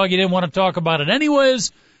beat. Big Dog, you didn't want to talk about it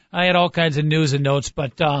anyways. I had all kinds of news and notes,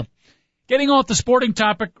 but getting off the sporting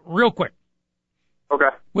topic real quick. Okay.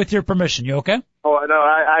 With your permission, you okay? Oh, no,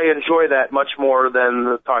 I enjoy that much more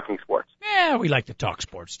than talking sports. Yeah, we like to talk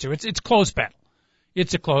sports, too. It's close battle.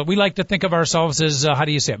 We like to think of ourselves as, how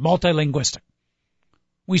do you say it, multilinguistic.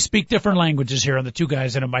 We speak different languages here on the Two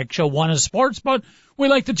Guys and a Mic show. One is sports, but we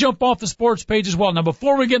like to jump off the sports page as well. Now,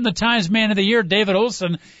 before we get in the Times Man of the Year, David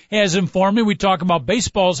Olson has informed me we talked about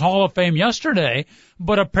baseball's Hall of Fame yesterday,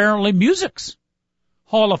 but apparently music's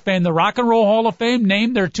Hall of Fame, the Rock and Roll Hall of Fame,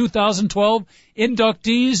 named their 2012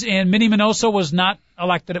 inductees, and Minnie Minoso was not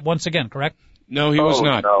elected once again, correct? No, he was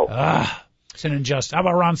not. No. It's an injustice. How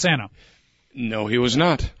about Ron Santo? No, he was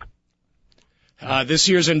not. This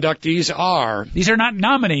year's inductees are... These are not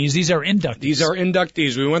nominees. These are inductees. These are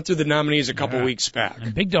inductees. We went through the nominees a couple weeks back.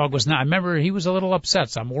 And Big Dog was not. I remember he was a little upset,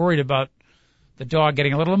 so I'm worried about the dog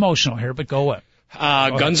getting a little emotional here, but go ahead.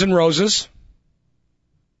 Guns N' Roses.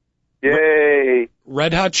 Yay.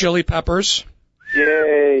 Red Hot Chili Peppers.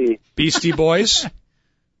 Yay. Beastie Boys.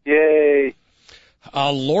 Yay.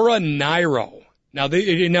 Laura Nyro. Now,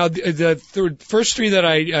 the first three that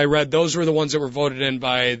I read, those were the ones that were voted in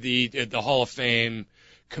by the Hall of Fame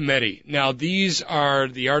committee. Now, these are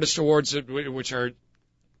the artist awards, which are,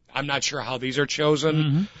 I'm not sure how these are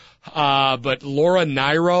chosen, but Laura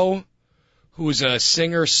Nyro, who was a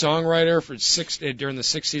singer-songwriter during the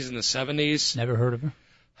 60s and the 70s. Never heard of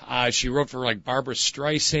her. She wrote for like Barbra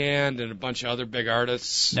Streisand and a bunch of other big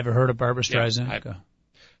artists. Never heard of Barbra Streisand? Yeah,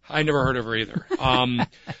 I never heard of her either.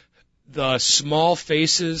 The Small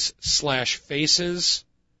Faces / Faces.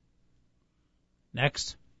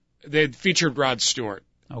 Next. They featured Rod Stewart.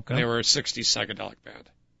 Okay. They were a 60s psychedelic band.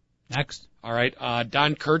 Next. All right.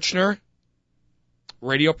 Don Kirchner,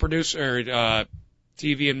 radio producer,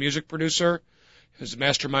 TV and music producer, who's the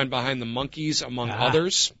mastermind behind the Monkees, among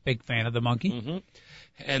others. Big fan of the Monkey. Mm-hmm.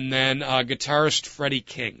 And then guitarist Freddie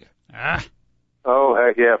King. Oh,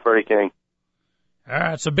 heck yeah, Freddie King. All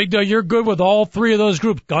right, so Big Dog, you're good with all three of those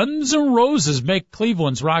groups. Guns N' Roses make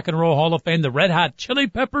Cleveland's Rock and Roll Hall of Fame, the Red Hot Chili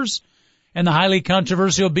Peppers, and the highly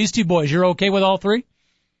controversial Beastie Boys. You're okay with all three?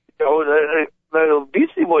 Oh, the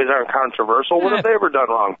Beastie Boys aren't controversial. What have they ever done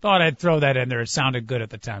wrong? Thought I'd throw that in there. It sounded good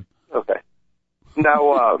at the time. Okay.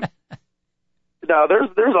 Now, now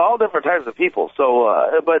there's all different types of people.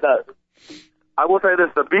 So, but I will say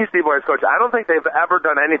this: the Beastie Boys, Coach, I don't think they've ever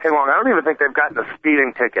done anything wrong. I don't even think they've gotten a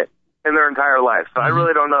speeding ticket in their entire life. So I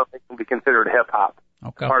really don't know if they can be considered hip-hop,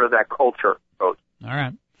 part of that culture, Coach. All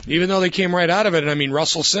right. Even though they came right out of it, I mean,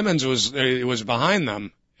 Russell Simmons was behind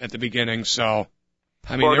them at the beginning, so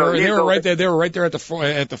I mean, they were right there. They were right there at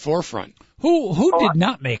the forefront. Who did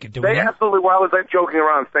not make it? They absolutely. Well, I was joking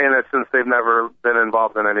around saying that since they've never been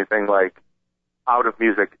involved in anything like out of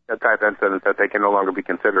music type incidents, that they can no longer be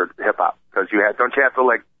considered hip-hop, because don't you have to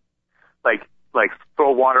like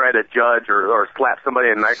throw water at a judge or slap somebody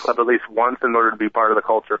in a nightclub at least once in order to be part of the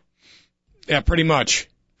culture? Yeah, pretty much.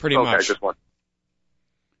 Pretty much. Just one.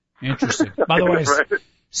 Interesting. By the way,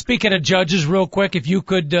 speaking of judges real quick, if you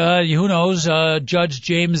could, who knows, Judge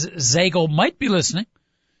James Zagel might be listening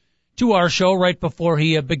to our show right before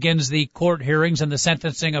he begins the court hearings and the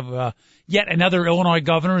sentencing of yet another Illinois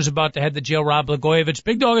governor who's about to head to jail, Rod Blagojevich.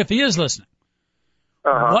 Big Dog, if he is listening,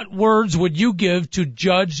 what words would you give to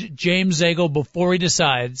Judge James Zagel before he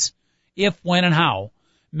decides if, when, and how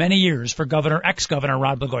many years for ex-governor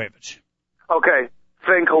Rod Blagojevich? Okay,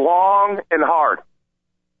 think long and hard.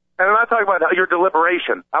 And I'm not talking about your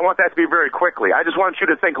deliberation. I want that to be very quickly. I just want you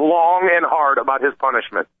to think long and hard about his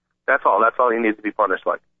punishment. That's all. That's all he needs to be punished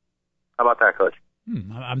like. How about that, Coach?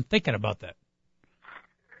 I'm thinking about that.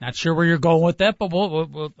 Not sure where you're going with that, but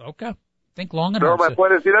we'll okay. Think long and hard. No, my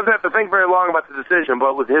point is he doesn't have to think very long about the decision,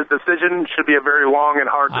 but with his decision should be a very long and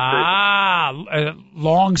hard decision.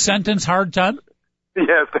 Long sentence, hard time?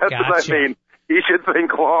 Yes, that's what I mean. He should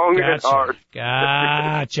think long and hard.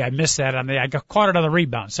 Gotcha. I missed that I got caught it on the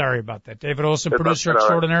rebound. Sorry about that. David Olson, producer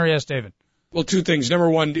extraordinaire. Yes, David. Well, two things. Number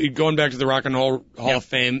one, going back to the Rock and Roll Hall of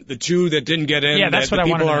Fame, the two that didn't get in that's that what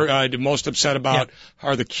the people are the most upset about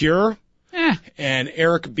are The Cure and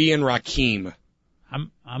Eric B. and Rakim.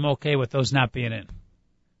 I'm okay with those not being in.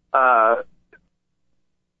 Honestly,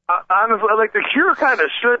 The Cure kind of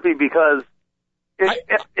should be, because isn't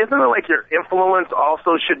it like your influence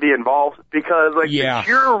also should be involved? Because The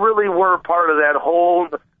Cure really were part of that whole.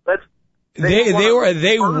 They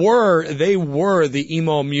were the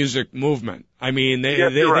emo music movement. I mean,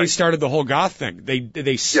 they started the whole goth thing.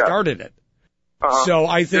 They started it. So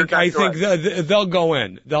I think they'll go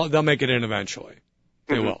in. They'll make it in eventually.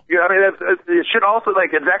 They will. Yeah, I mean, it should also,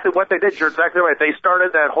 exactly what they did. You're exactly right. They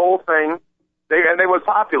started that whole thing, and they was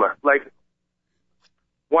popular.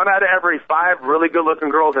 1 out of every 5 really good-looking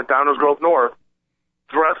girls at Downers Grove North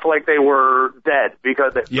dressed like they were dead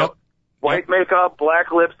because they white makeup,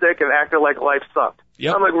 black lipstick, and acted like life sucked.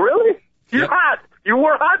 Yep. I'm like, really? You're hot. You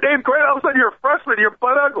were hot, Dave. Great. All of a sudden, you're a freshman. You're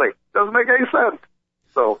butt ugly. Doesn't make any sense.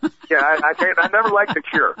 So, yeah, I never liked the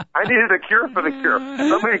Cure. I needed a cure for the Cure.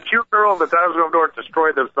 So many cute girls at Downers Grove North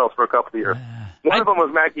destroyed themselves for a couple of years. One of them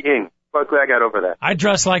was Mackie Ing. Luckily, I got over that. I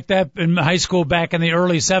dressed like that in high school back in the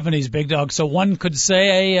early 70s, Big Dog. So one could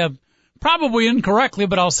say, probably incorrectly,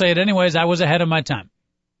 but I'll say it anyways, I was ahead of my time.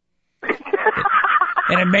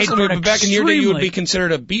 And it made for an back in your day, you would be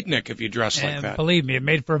considered a beatnik if you dressed like that. Believe me, it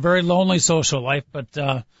made for a very lonely social life.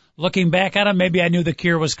 But looking back at it, maybe I knew the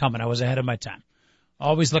Cure was coming. I was ahead of my time.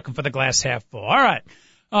 Always looking for the glass half full. All right,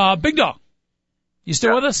 Big Dog, you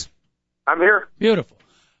still with us? I'm here. Beautiful.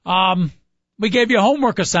 We gave you a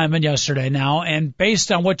homework assignment yesterday now, and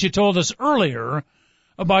based on what you told us earlier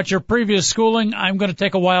about your previous schooling, I'm going to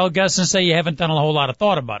take a wild guess and say you haven't done a whole lot of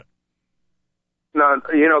thought about it. No,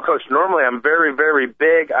 Coach, normally I'm very, very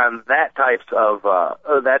big on that type of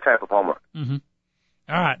homework. Mm-hmm.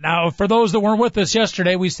 All right. Now, for those that weren't with us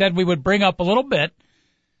yesterday, we said we would bring up a little bit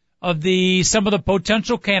of some of the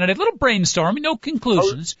potential candidates, little brainstorming, no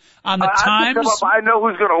conclusions on the times. I know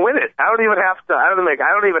who's going to win it. I don't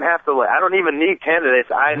even need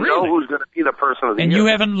candidates. I know who's going to be the person of the year. And you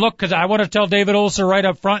haven't looked, because I want to tell David Olser right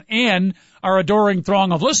up front and our adoring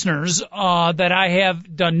throng of listeners that I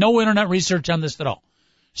have done no internet research on this at all.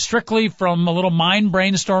 Strictly from a little mind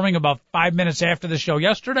brainstorming about 5 minutes after the show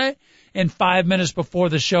yesterday and 5 minutes before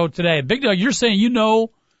the show today. Big Dog, you're saying you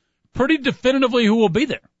know pretty definitively who will be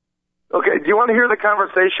there. Okay, do you want to hear the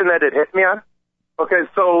conversation that it hit me on? Okay,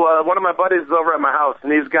 so one of my buddies is over at my house,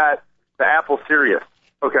 and he's got the Apple Sirius,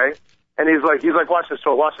 okay? And he's like, watch this,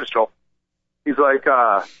 Joel. He's like,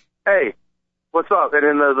 hey, what's up?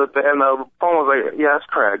 And the phone was like, yeah, it's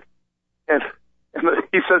Craig. And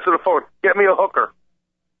he says to the phone, get me a hooker.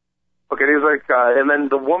 Okay, and he's like, and then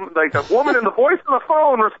the woman in the voice of the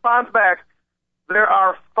phone responds back, there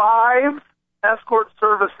are 5 escort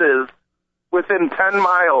services within 10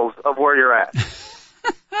 miles of where you're at.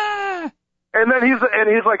 And then he's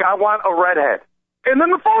like, I want a redhead. And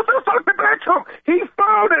then the phone just talked back to him. He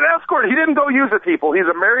found an escort. He didn't go use it, people. He's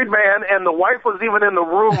a married man, and the wife was even in the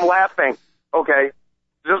room laughing. Okay?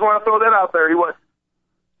 Just want to throw that out there.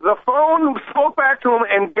 The phone spoke back to him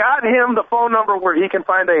and got him the phone number where he can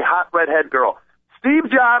find a hot redhead girl.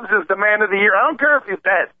 Steve Jobs is the man of the year. I don't care if he's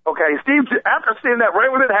dead. Okay? After seeing that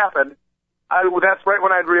right when it happened, that's right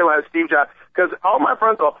when I realized Steve Jobs, because all my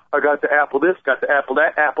friends go, I got the Apple this, got the Apple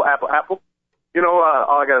that, Apple. All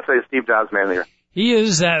I got to say is Steve Jobs, man of the year. He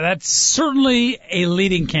is, that's certainly a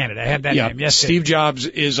leading candidate. I had that name. Yes, Steve Jobs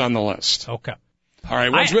is on the list. Okay. All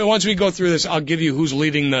right. Once we go through this, I'll give you who's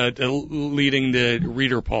leading the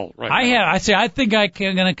reader poll. Right. I think I'm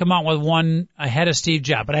going to come out with one ahead of Steve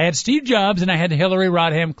Jobs, but I had Steve Jobs and I had Hillary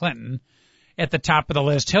Rodham Clinton at the top of the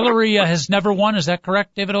list. Hillary has never won. Is that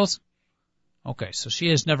correct, David Olsen? Okay, so she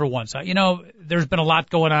has never won. So, there's been a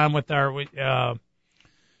lot going on with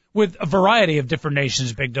with a variety of different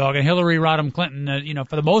nations, Big Dog. And Hillary Rodham Clinton,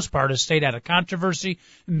 for the most part, has stayed out of controversy,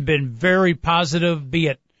 been very positive, be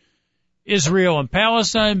it Israel and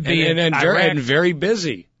Palestine, be it Iraq. And very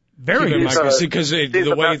busy. Very busy. Because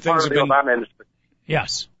the way things have been.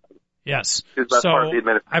 Yes. So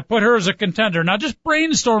I put her as a contender. Now, just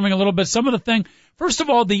brainstorming a little bit, some of the things. First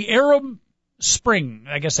of all, the Arab Spring,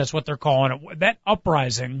 I guess that's what they're calling it, that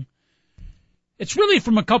uprising, it's really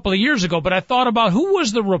from a couple of years ago, but I thought about who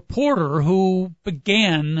was the reporter who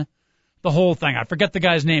began the whole thing. I forget the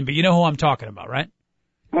guy's name, but you know who I'm talking about, right?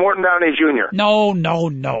 Morton Downey Jr. No.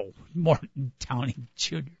 Morton Downey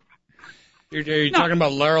Jr. You're talking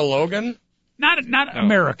about Lara Logan? Not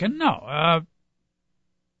American, no.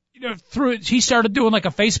 He started doing like a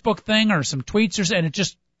Facebook thing or some tweets and it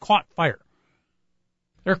just caught fire.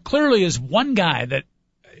 There clearly is one guy that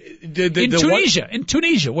in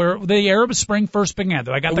Tunisia, where the Arab Spring first began.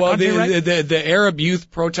 I got the country right? The Arab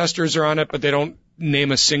youth protesters are on it, but they don't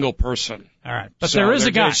name a single person. All right, but there is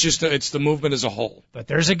a guy. It's the movement as a whole. But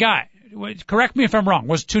there's a guy. Correct me if I'm wrong.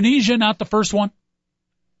 Was Tunisia not the first one?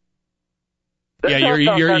 Yeah,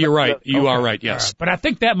 you're right. You are right. Yes, right. But I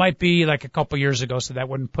think that might be like a couple years ago, so that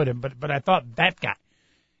wouldn't put him. But I thought that guy,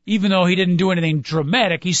 even though he didn't do anything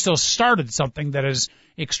dramatic, he still started something that is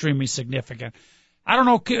extremely significant. I don't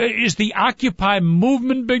know, is the Occupy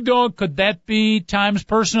movement, Big Dog, could that be Times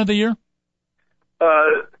Person of the Year?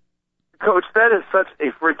 Coach, that is such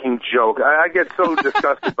a freaking joke. I get so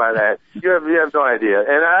disgusted by that. You have no idea.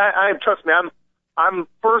 And trust me, I'm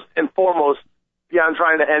first and foremost beyond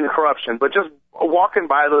trying to end corruption, but just walking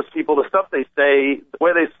by those people, the stuff they say, the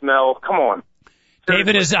way they smell, come on.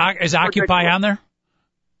 David, is Occupy on there?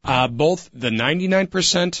 Both the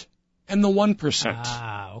 99% and the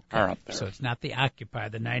 1% okay. are up there. So it's not the Occupy,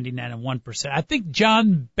 the 99 and 1%. I think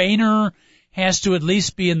John Boehner has to at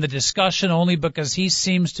least be in the discussion only because he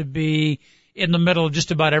seems to be in the middle of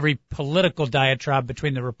just about every political diatribe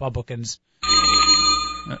between the Republicans.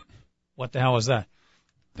 What the hell is that?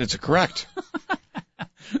 That's correct.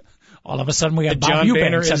 All of a sudden we have John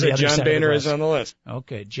Boehner is on the list.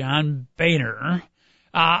 Okay, John Boehner.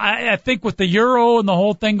 I think with the Euro and the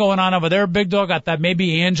whole thing going on over there, Big Dog, I thought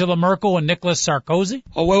maybe Angela Merkel and Nicolas Sarkozy.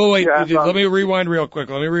 Oh, wait. Yeah, let me rewind real quick.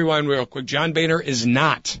 John Boehner is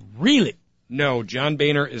not. Really? No, John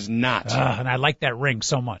Boehner is not. And I like that ring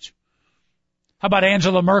so much. How about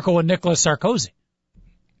Angela Merkel and Nicolas Sarkozy?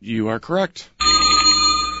 You are correct.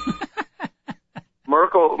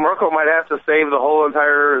 Merkel might have to save the whole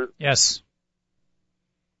entire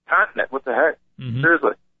continent. What the heck? Mm-hmm.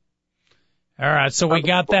 Seriously. All right, so we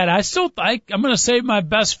got that. I'm going to save my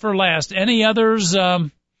best for last. Any others?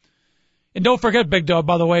 And don't forget, Big Dog,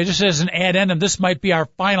 by the way, just as an add-in, and this might be our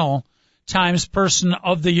final Times Person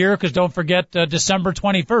of the Year, because don't forget, December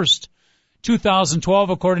 21st, 2012,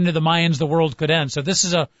 according to the Mayans, the world could end. So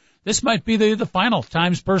this might be the final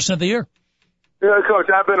Times Person of the Year. Yeah, Coach,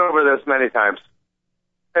 I've been over this many times.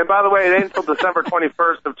 And by the way, it ain't until December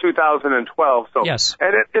 21st of 2012. So yes,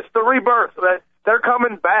 and it's the rebirth. They're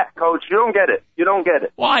coming back, Coach. You don't get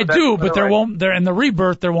it. Well, I do, but there in the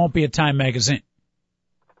rebirth there won't be a Time magazine.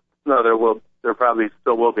 No, there will. There probably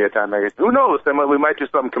still will be a Time magazine. Who knows? We might do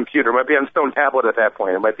some computer. It might be on stone tablet at that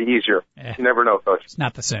point. It might be easier. You never know, Coach. It's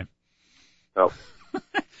not the same. No. All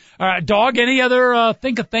right, Dog. Any other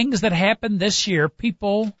think of things that happened this year?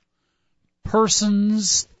 People,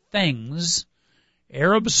 persons, things.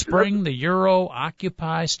 Arab Spring, the Euro,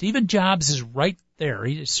 Occupy. Stephen Jobs is right there.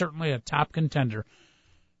 He is certainly a top contender.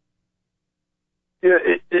 Yeah,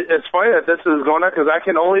 it's funny that this is going on because I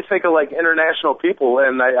can only think of like international people,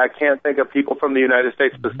 and I can't think of people from the United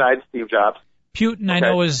States besides Steve Jobs. Putin, okay.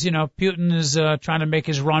 I know Putin is trying to make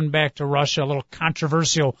his run back to Russia. A little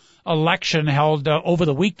controversial election held over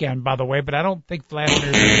the weekend, by the way, but I don't think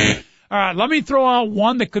Vladimir. All right, let me throw out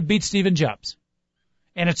one that could beat Stephen Jobs.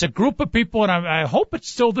 And it's a group of people, and I hope it's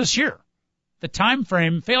still this year. The time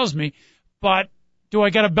frame fails me, but do I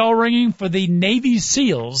get a bell ringing for the Navy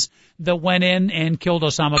SEALs that went in and killed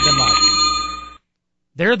Osama bin Laden?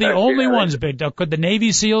 They're the only ones, Big Dog. Could the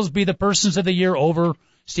Navy SEALs be the persons of the year over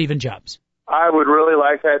Stephen Jobs? I would really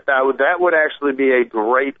like that. That would actually be a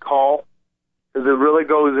great call because it really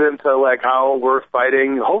goes into like how we're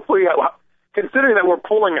fighting. Hopefully, considering that we're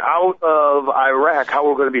pulling out of Iraq, how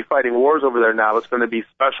we're going to be fighting wars over there now, it's going to be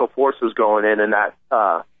special forces going in and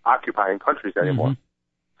not occupying countries anymore.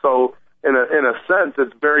 Mm-hmm. So in a sense,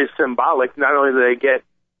 it's very symbolic. Not only do they get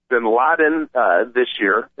bin Laden this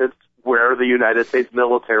year, it's where the United States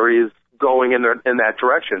military is going in that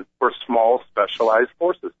direction for small specialized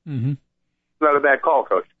forces. Mm-hmm. It's not a bad call,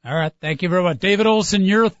 Coach. All right. Thank you very much. David Olson,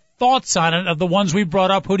 your thoughts on it, of the ones we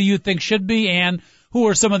brought up, who do you think should be, and who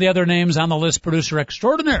are some of the other names on the list, producer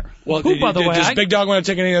extraordinaire? Well, by the way, does Big Dog want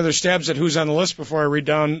to take any other stabs at who's on the list before I read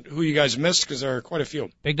down who you guys missed? Because there are quite a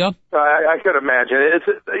few. Big Dog? I could imagine.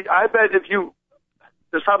 I bet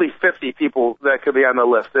there's probably 50 people that could be on the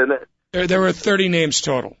list, isn't it? There were 30 names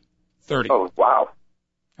total. 30. Oh, wow.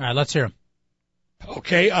 All right, let's hear them.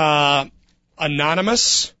 Okay,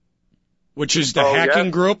 Anonymous, which is the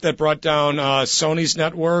hacking group that brought down Sony's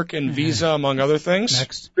network and Visa, among other things.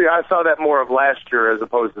 Next. See, I saw that more of last year as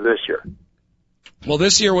opposed to this year. Well,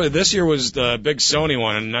 this year was the big Sony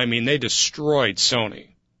one, and I mean, they destroyed Sony.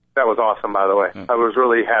 That was awesome, by the way. I was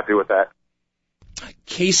really happy with that.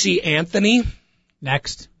 Casey Anthony.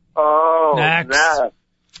 Next. Oh, next.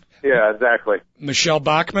 Yeah, exactly. Michelle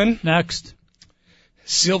Bachmann. Next.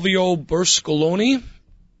 Silvio Berlusconi.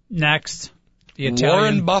 Next. The Italian.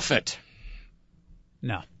 Warren Buffett.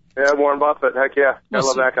 No. Yeah, Warren Buffett. Heck yeah. I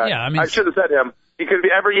love that guy. Yeah, I should have said him. He could be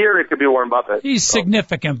every year. It could be Warren Buffett. He's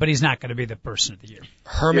significant, but he's not going to be the person of the year.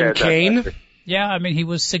 Herman Cain. Yeah, I mean, he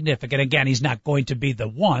was significant. Again, he's not going to be the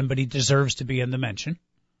one, but he deserves to be in the mention.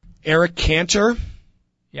 Eric Cantor.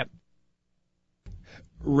 Yep.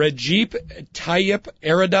 Recep Tayyip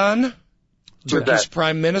Erdogan, Turkey's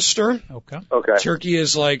prime minister. Okay. Turkey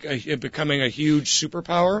is becoming a huge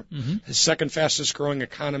superpower. Mm-hmm. The second fastest growing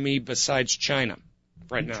economy besides China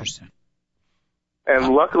right now. Interesting.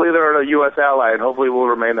 And luckily they're a U.S. ally, and hopefully will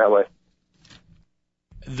remain that way.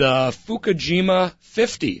 The Fukushima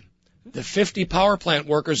 50. The 50 power plant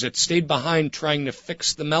workers that stayed behind trying to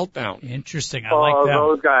fix the meltdown. Interesting. I like that.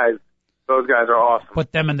 Those guys. Those guys are awesome.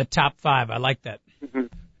 Put them in the top 5. I like that.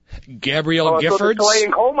 Gabrielle Giffords. So the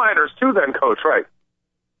Chilean coal miners too, then, Coach, right?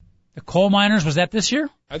 The coal miners, was that this year?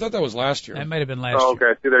 I thought that was last year. That might have been last year.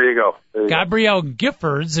 Okay, see, there you go. Gabrielle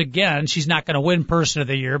Giffords, again, she's not going to win Person of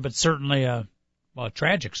the Year, but certainly a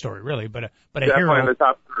tragic story, really, but a Definitely hero. in the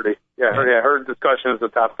top 30. Yeah, her discussion is the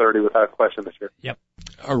top 30 without question this year. Yep.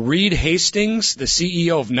 Reed Hastings, the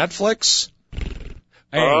CEO of Netflix.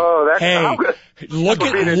 Hey, look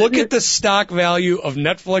at the stock value of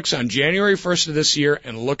Netflix on January 1st of this year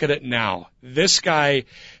and look at it now. This guy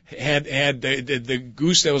had the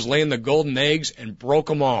goose that was laying the golden eggs and broke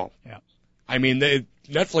them all. Yeah. I mean,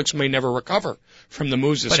 Netflix may never recover from the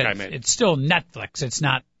moves this guy made. It's still Netflix. It's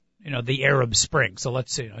not, the Arab Spring. So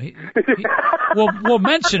let's see. We'll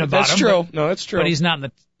mention about that's him. True. No, that's true. But he's not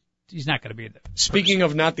going to be there. Speaking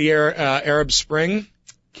of not the Arab Spring,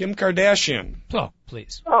 Kim Kardashian. Oh,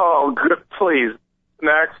 please. Oh, good. Please.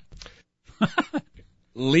 Next.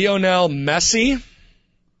 Lionel Messi.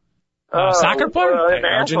 Soccer player?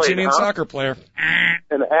 Argentinian soccer player.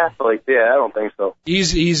 An athlete. Yeah, I don't think so.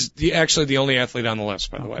 He's actually the only athlete on the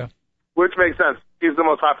list, by the way. Which makes sense. He's the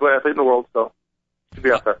most popular athlete in the world, so should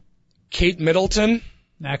be up there. Kate Middleton.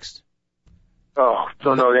 Next. Oh,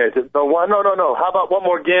 so no. How about one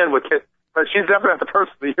more again with Kate? She's definitely not the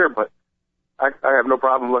person of the year, but I have no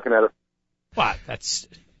problem looking at her. What? That's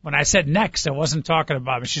when I said next, I wasn't talking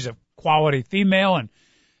about. She's a quality female and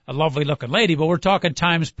a lovely looking lady, but we're talking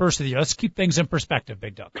Times Person of the Year. Let's keep things in perspective,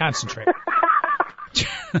 Big Dog. Concentrate.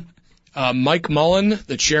 Mike Mullen,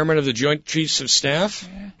 the chairman of the Joint Chiefs of Staff.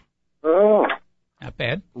 Oh, not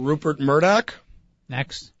bad. Rupert Murdoch.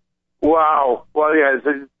 Next. Wow. Well, is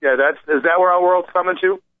that where our world's coming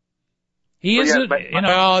to? He is.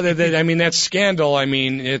 I mean, that's scandal. I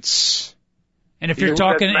mean, it's. And if you're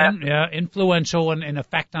talking influential and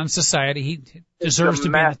effect on society, he deserves to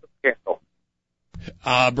be. Scandal.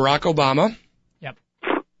 Barack Obama. Yep.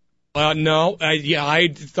 No, I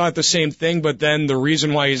thought the same thing, but then the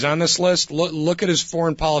reason why he's on this list, look at his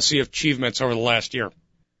foreign policy achievements over the last year.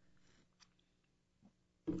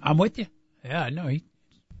 I'm with you. Yeah, I know.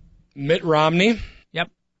 Mitt Romney. Yep.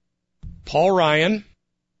 Paul Ryan.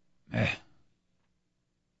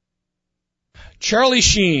 Charlie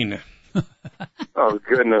Sheen. Oh,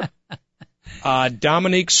 goodness.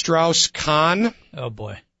 Dominique Strauss-Kahn. Oh,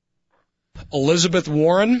 boy. Elizabeth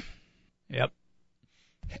Warren. Yep.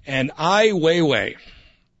 And Ai Weiwei.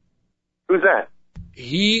 Who's that?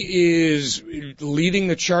 He is leading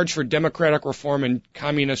the charge for democratic reform in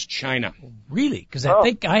communist China. Really? Because I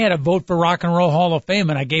think I had a vote for Rock and Roll Hall of Fame,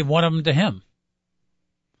 and I gave one of them to him.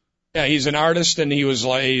 Yeah, he's an artist, and he was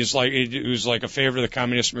like a favorite of the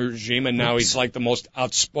communist regime, and now he's like the most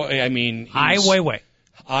outspoken. I mean, Ai Weiwei.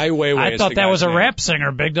 Ai Weiwei. I thought that was a rap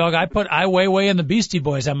singer, Big Dog. I put Ai Weiwei and the Beastie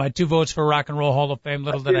Boys on my 2 votes for Rock and Roll Hall of Fame.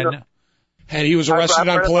 Little did I know. And he was arrested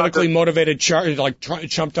on politically motivated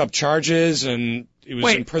chumped up charges, and he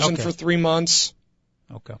was in prison for 3 months.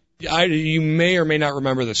 Okay. You may or may not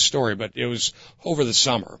remember this story, but it was over the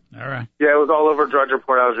summer. All right. Yeah, it was all over Drudge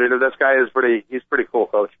Report. I was reading. This guy he's pretty cool,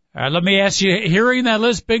 Coach. All right, let me ask you, hearing that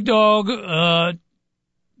list, Big Dog,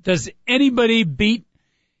 does anybody beat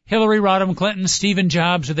Hillary Rodham Clinton, Stephen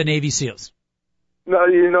Jobs, or the Navy SEALs? No,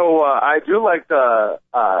 I do like the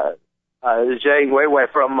Zhang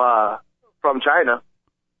Weiwei from China.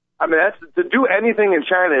 I mean, to do anything in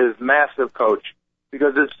China is massive, Coach,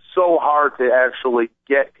 because it's so hard to actually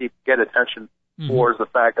get attention towards the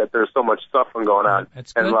fact that there's so much suffering going on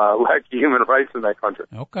and lack of human rights in that country.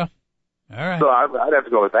 Okay. All right. So I'd have to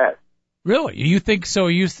go with that. Really? You think so?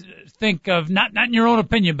 You think of not in your own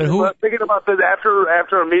opinion, but who? Well, thinking about this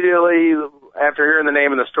immediately after hearing the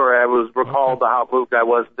name of the story, I was recalled how moved I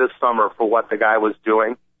was this summer for what the guy was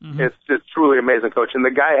doing. Mm-hmm. It's just truly amazing, Coach. And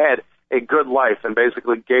the guy had a good life and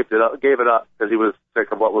basically gave it up because he was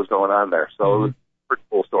sick of what was going on there. So it was a pretty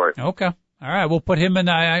cool story. Okay. All right. We'll put him in.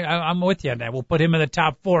 I'm with you on that. We'll put him in the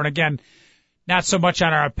top 4. And again, not so much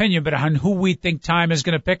on our opinion, but on who we think Time is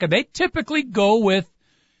going to pick. And they typically go with.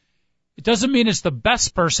 It doesn't mean it's the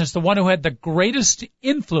best person. It's the one who had the greatest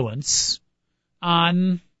influence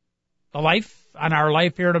on our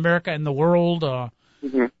life here in America and the world,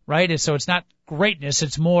 right? And so it's not greatness.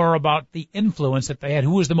 It's more about the influence that they had.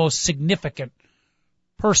 Who was the most significant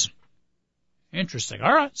person? Interesting.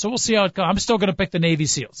 All right. So we'll see how it goes. I'm still going to pick the Navy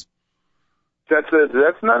SEALs. That's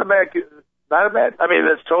not a bad. I mean,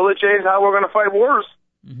 that's totally changed how we're going to fight wars.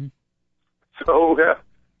 Mm-hmm. So yeah.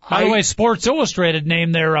 By the way, Sports Illustrated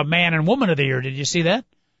named their Man and Woman of the Year. Did you see that?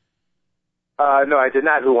 No, I did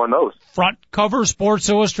not. Who won those? Front cover, Sports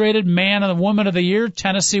Illustrated, Man and Woman of the Year,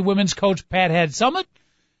 Tennessee women's coach Pat Head Summit,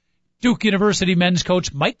 Duke University men's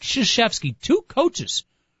coach Mike Krzyzewski. Two coaches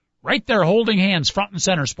right there holding hands front and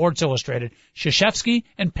center, Sports Illustrated. Krzyzewski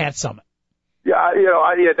and Pat Summitt. Yeah,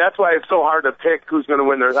 that's why it's so hard to pick who's going to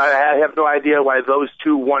win. I have no idea why those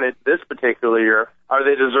two won it this particular year. Are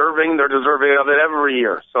they deserving? They're deserving of it every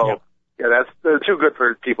year. So, yep. Yeah, they're too good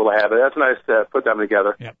for people to have it. That's nice to put them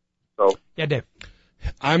together. Yep. So. Yeah, Dave.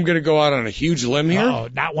 I'm going to go out on a huge limb here. Oh,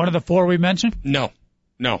 not one of the four we mentioned? No.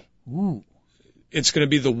 Ooh. It's going to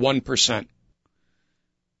be the 1%.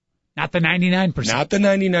 Not the 99%. Not the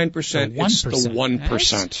 99%. The 1%. It's the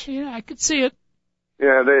 1%. Yeah, I could see it.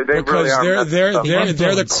 Yeah, they because really are.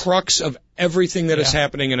 they're the crux of everything that is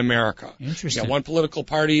happening in America. Interesting. You got one political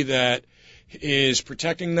party that is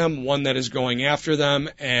protecting them, one that is going after them,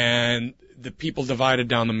 and the people divided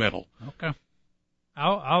down the middle. Okay.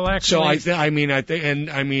 I'll actually. So I mean,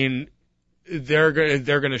 they're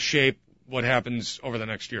going to shape what happens over the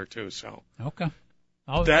next year too. So. Okay.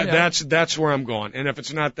 That's where I'm going. And if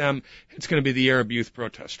it's not them, it's going to be the Arab youth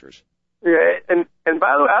protesters. Yeah, and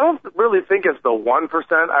by the way, I don't really think it's the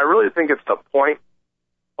 1%. I really think it's the 0.01%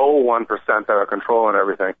 that are controlling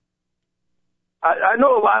everything. I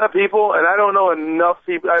know a lot of people, and I don't know enough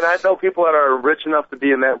people, and I know people that are rich enough to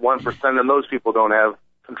be in that 1%, and those people don't have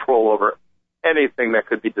control over anything that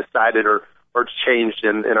could be decided or changed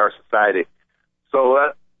in our society. So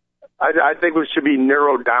I think we should be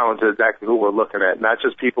narrowed down to exactly who we're looking at, not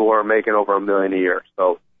just people who are making over $1 million a year.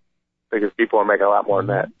 So. Because people are making a lot more than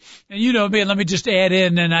that. And man, let me just add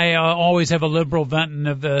in, and I always have a liberal vent and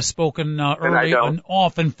have spoken early and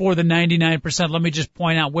often for the 99%. Let me just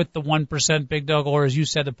point out with the 1%, Big Dog, or as you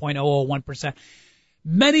said, the 0.001%.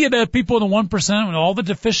 Many of the people in the 1%, with all the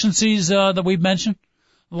deficiencies that we've mentioned,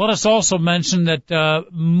 let us also mention that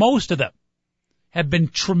most of them have been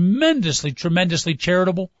tremendously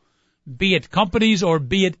charitable, be it companies or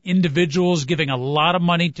be it individuals giving a lot of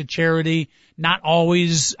money to charity, not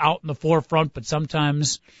always out in the forefront, but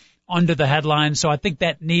sometimes under the headlines. So I think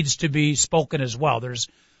that needs to be spoken as well. There's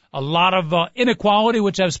a lot of inequality,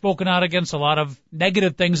 which I've spoken out against, a lot of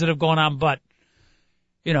negative things that have gone on, but,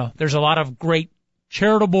 there's a lot of great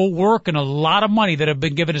charitable work and a lot of money that have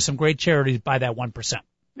been given to some great charities by that 1%.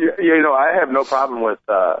 Yeah, I have no problem with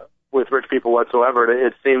rich people whatsoever.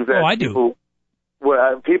 It seems that I do.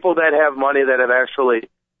 People that have money that have actually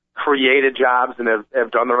created jobs and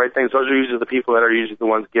have done the right things, those are usually the people that are usually the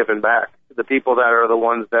ones giving back. The people that are the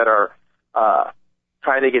ones that are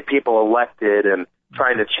trying to get people elected and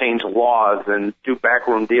trying to change laws and do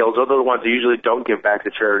backroom deals, those are the ones that usually don't give back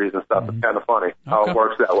to charities and stuff. It's kind of funny how it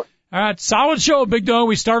works that way. All right, solid show, Big Dog.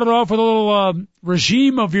 We started off with a little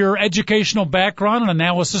regime of your educational background and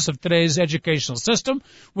analysis of today's educational system.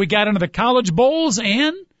 We got into the college bowls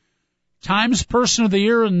and Times Person of the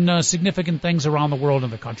Year and significant things around the world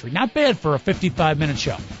and the country. Not bad for a 55-minute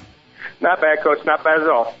show. Not bad, Coach. Not bad at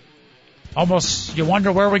all. Almost you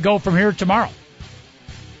wonder where we go from here tomorrow.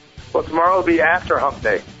 Well, tomorrow will be after Hump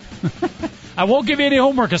Day. I won't give you any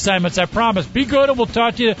homework assignments, I promise. Be good, and we'll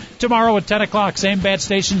talk to you tomorrow at 10 o'clock. Same bat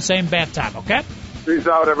station, same bat time, okay? Peace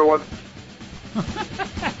out, everyone.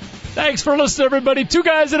 Thanks for listening, everybody. Two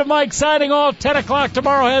guys and a mic signing off. 10 o'clock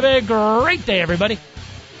tomorrow. Have a great day, everybody.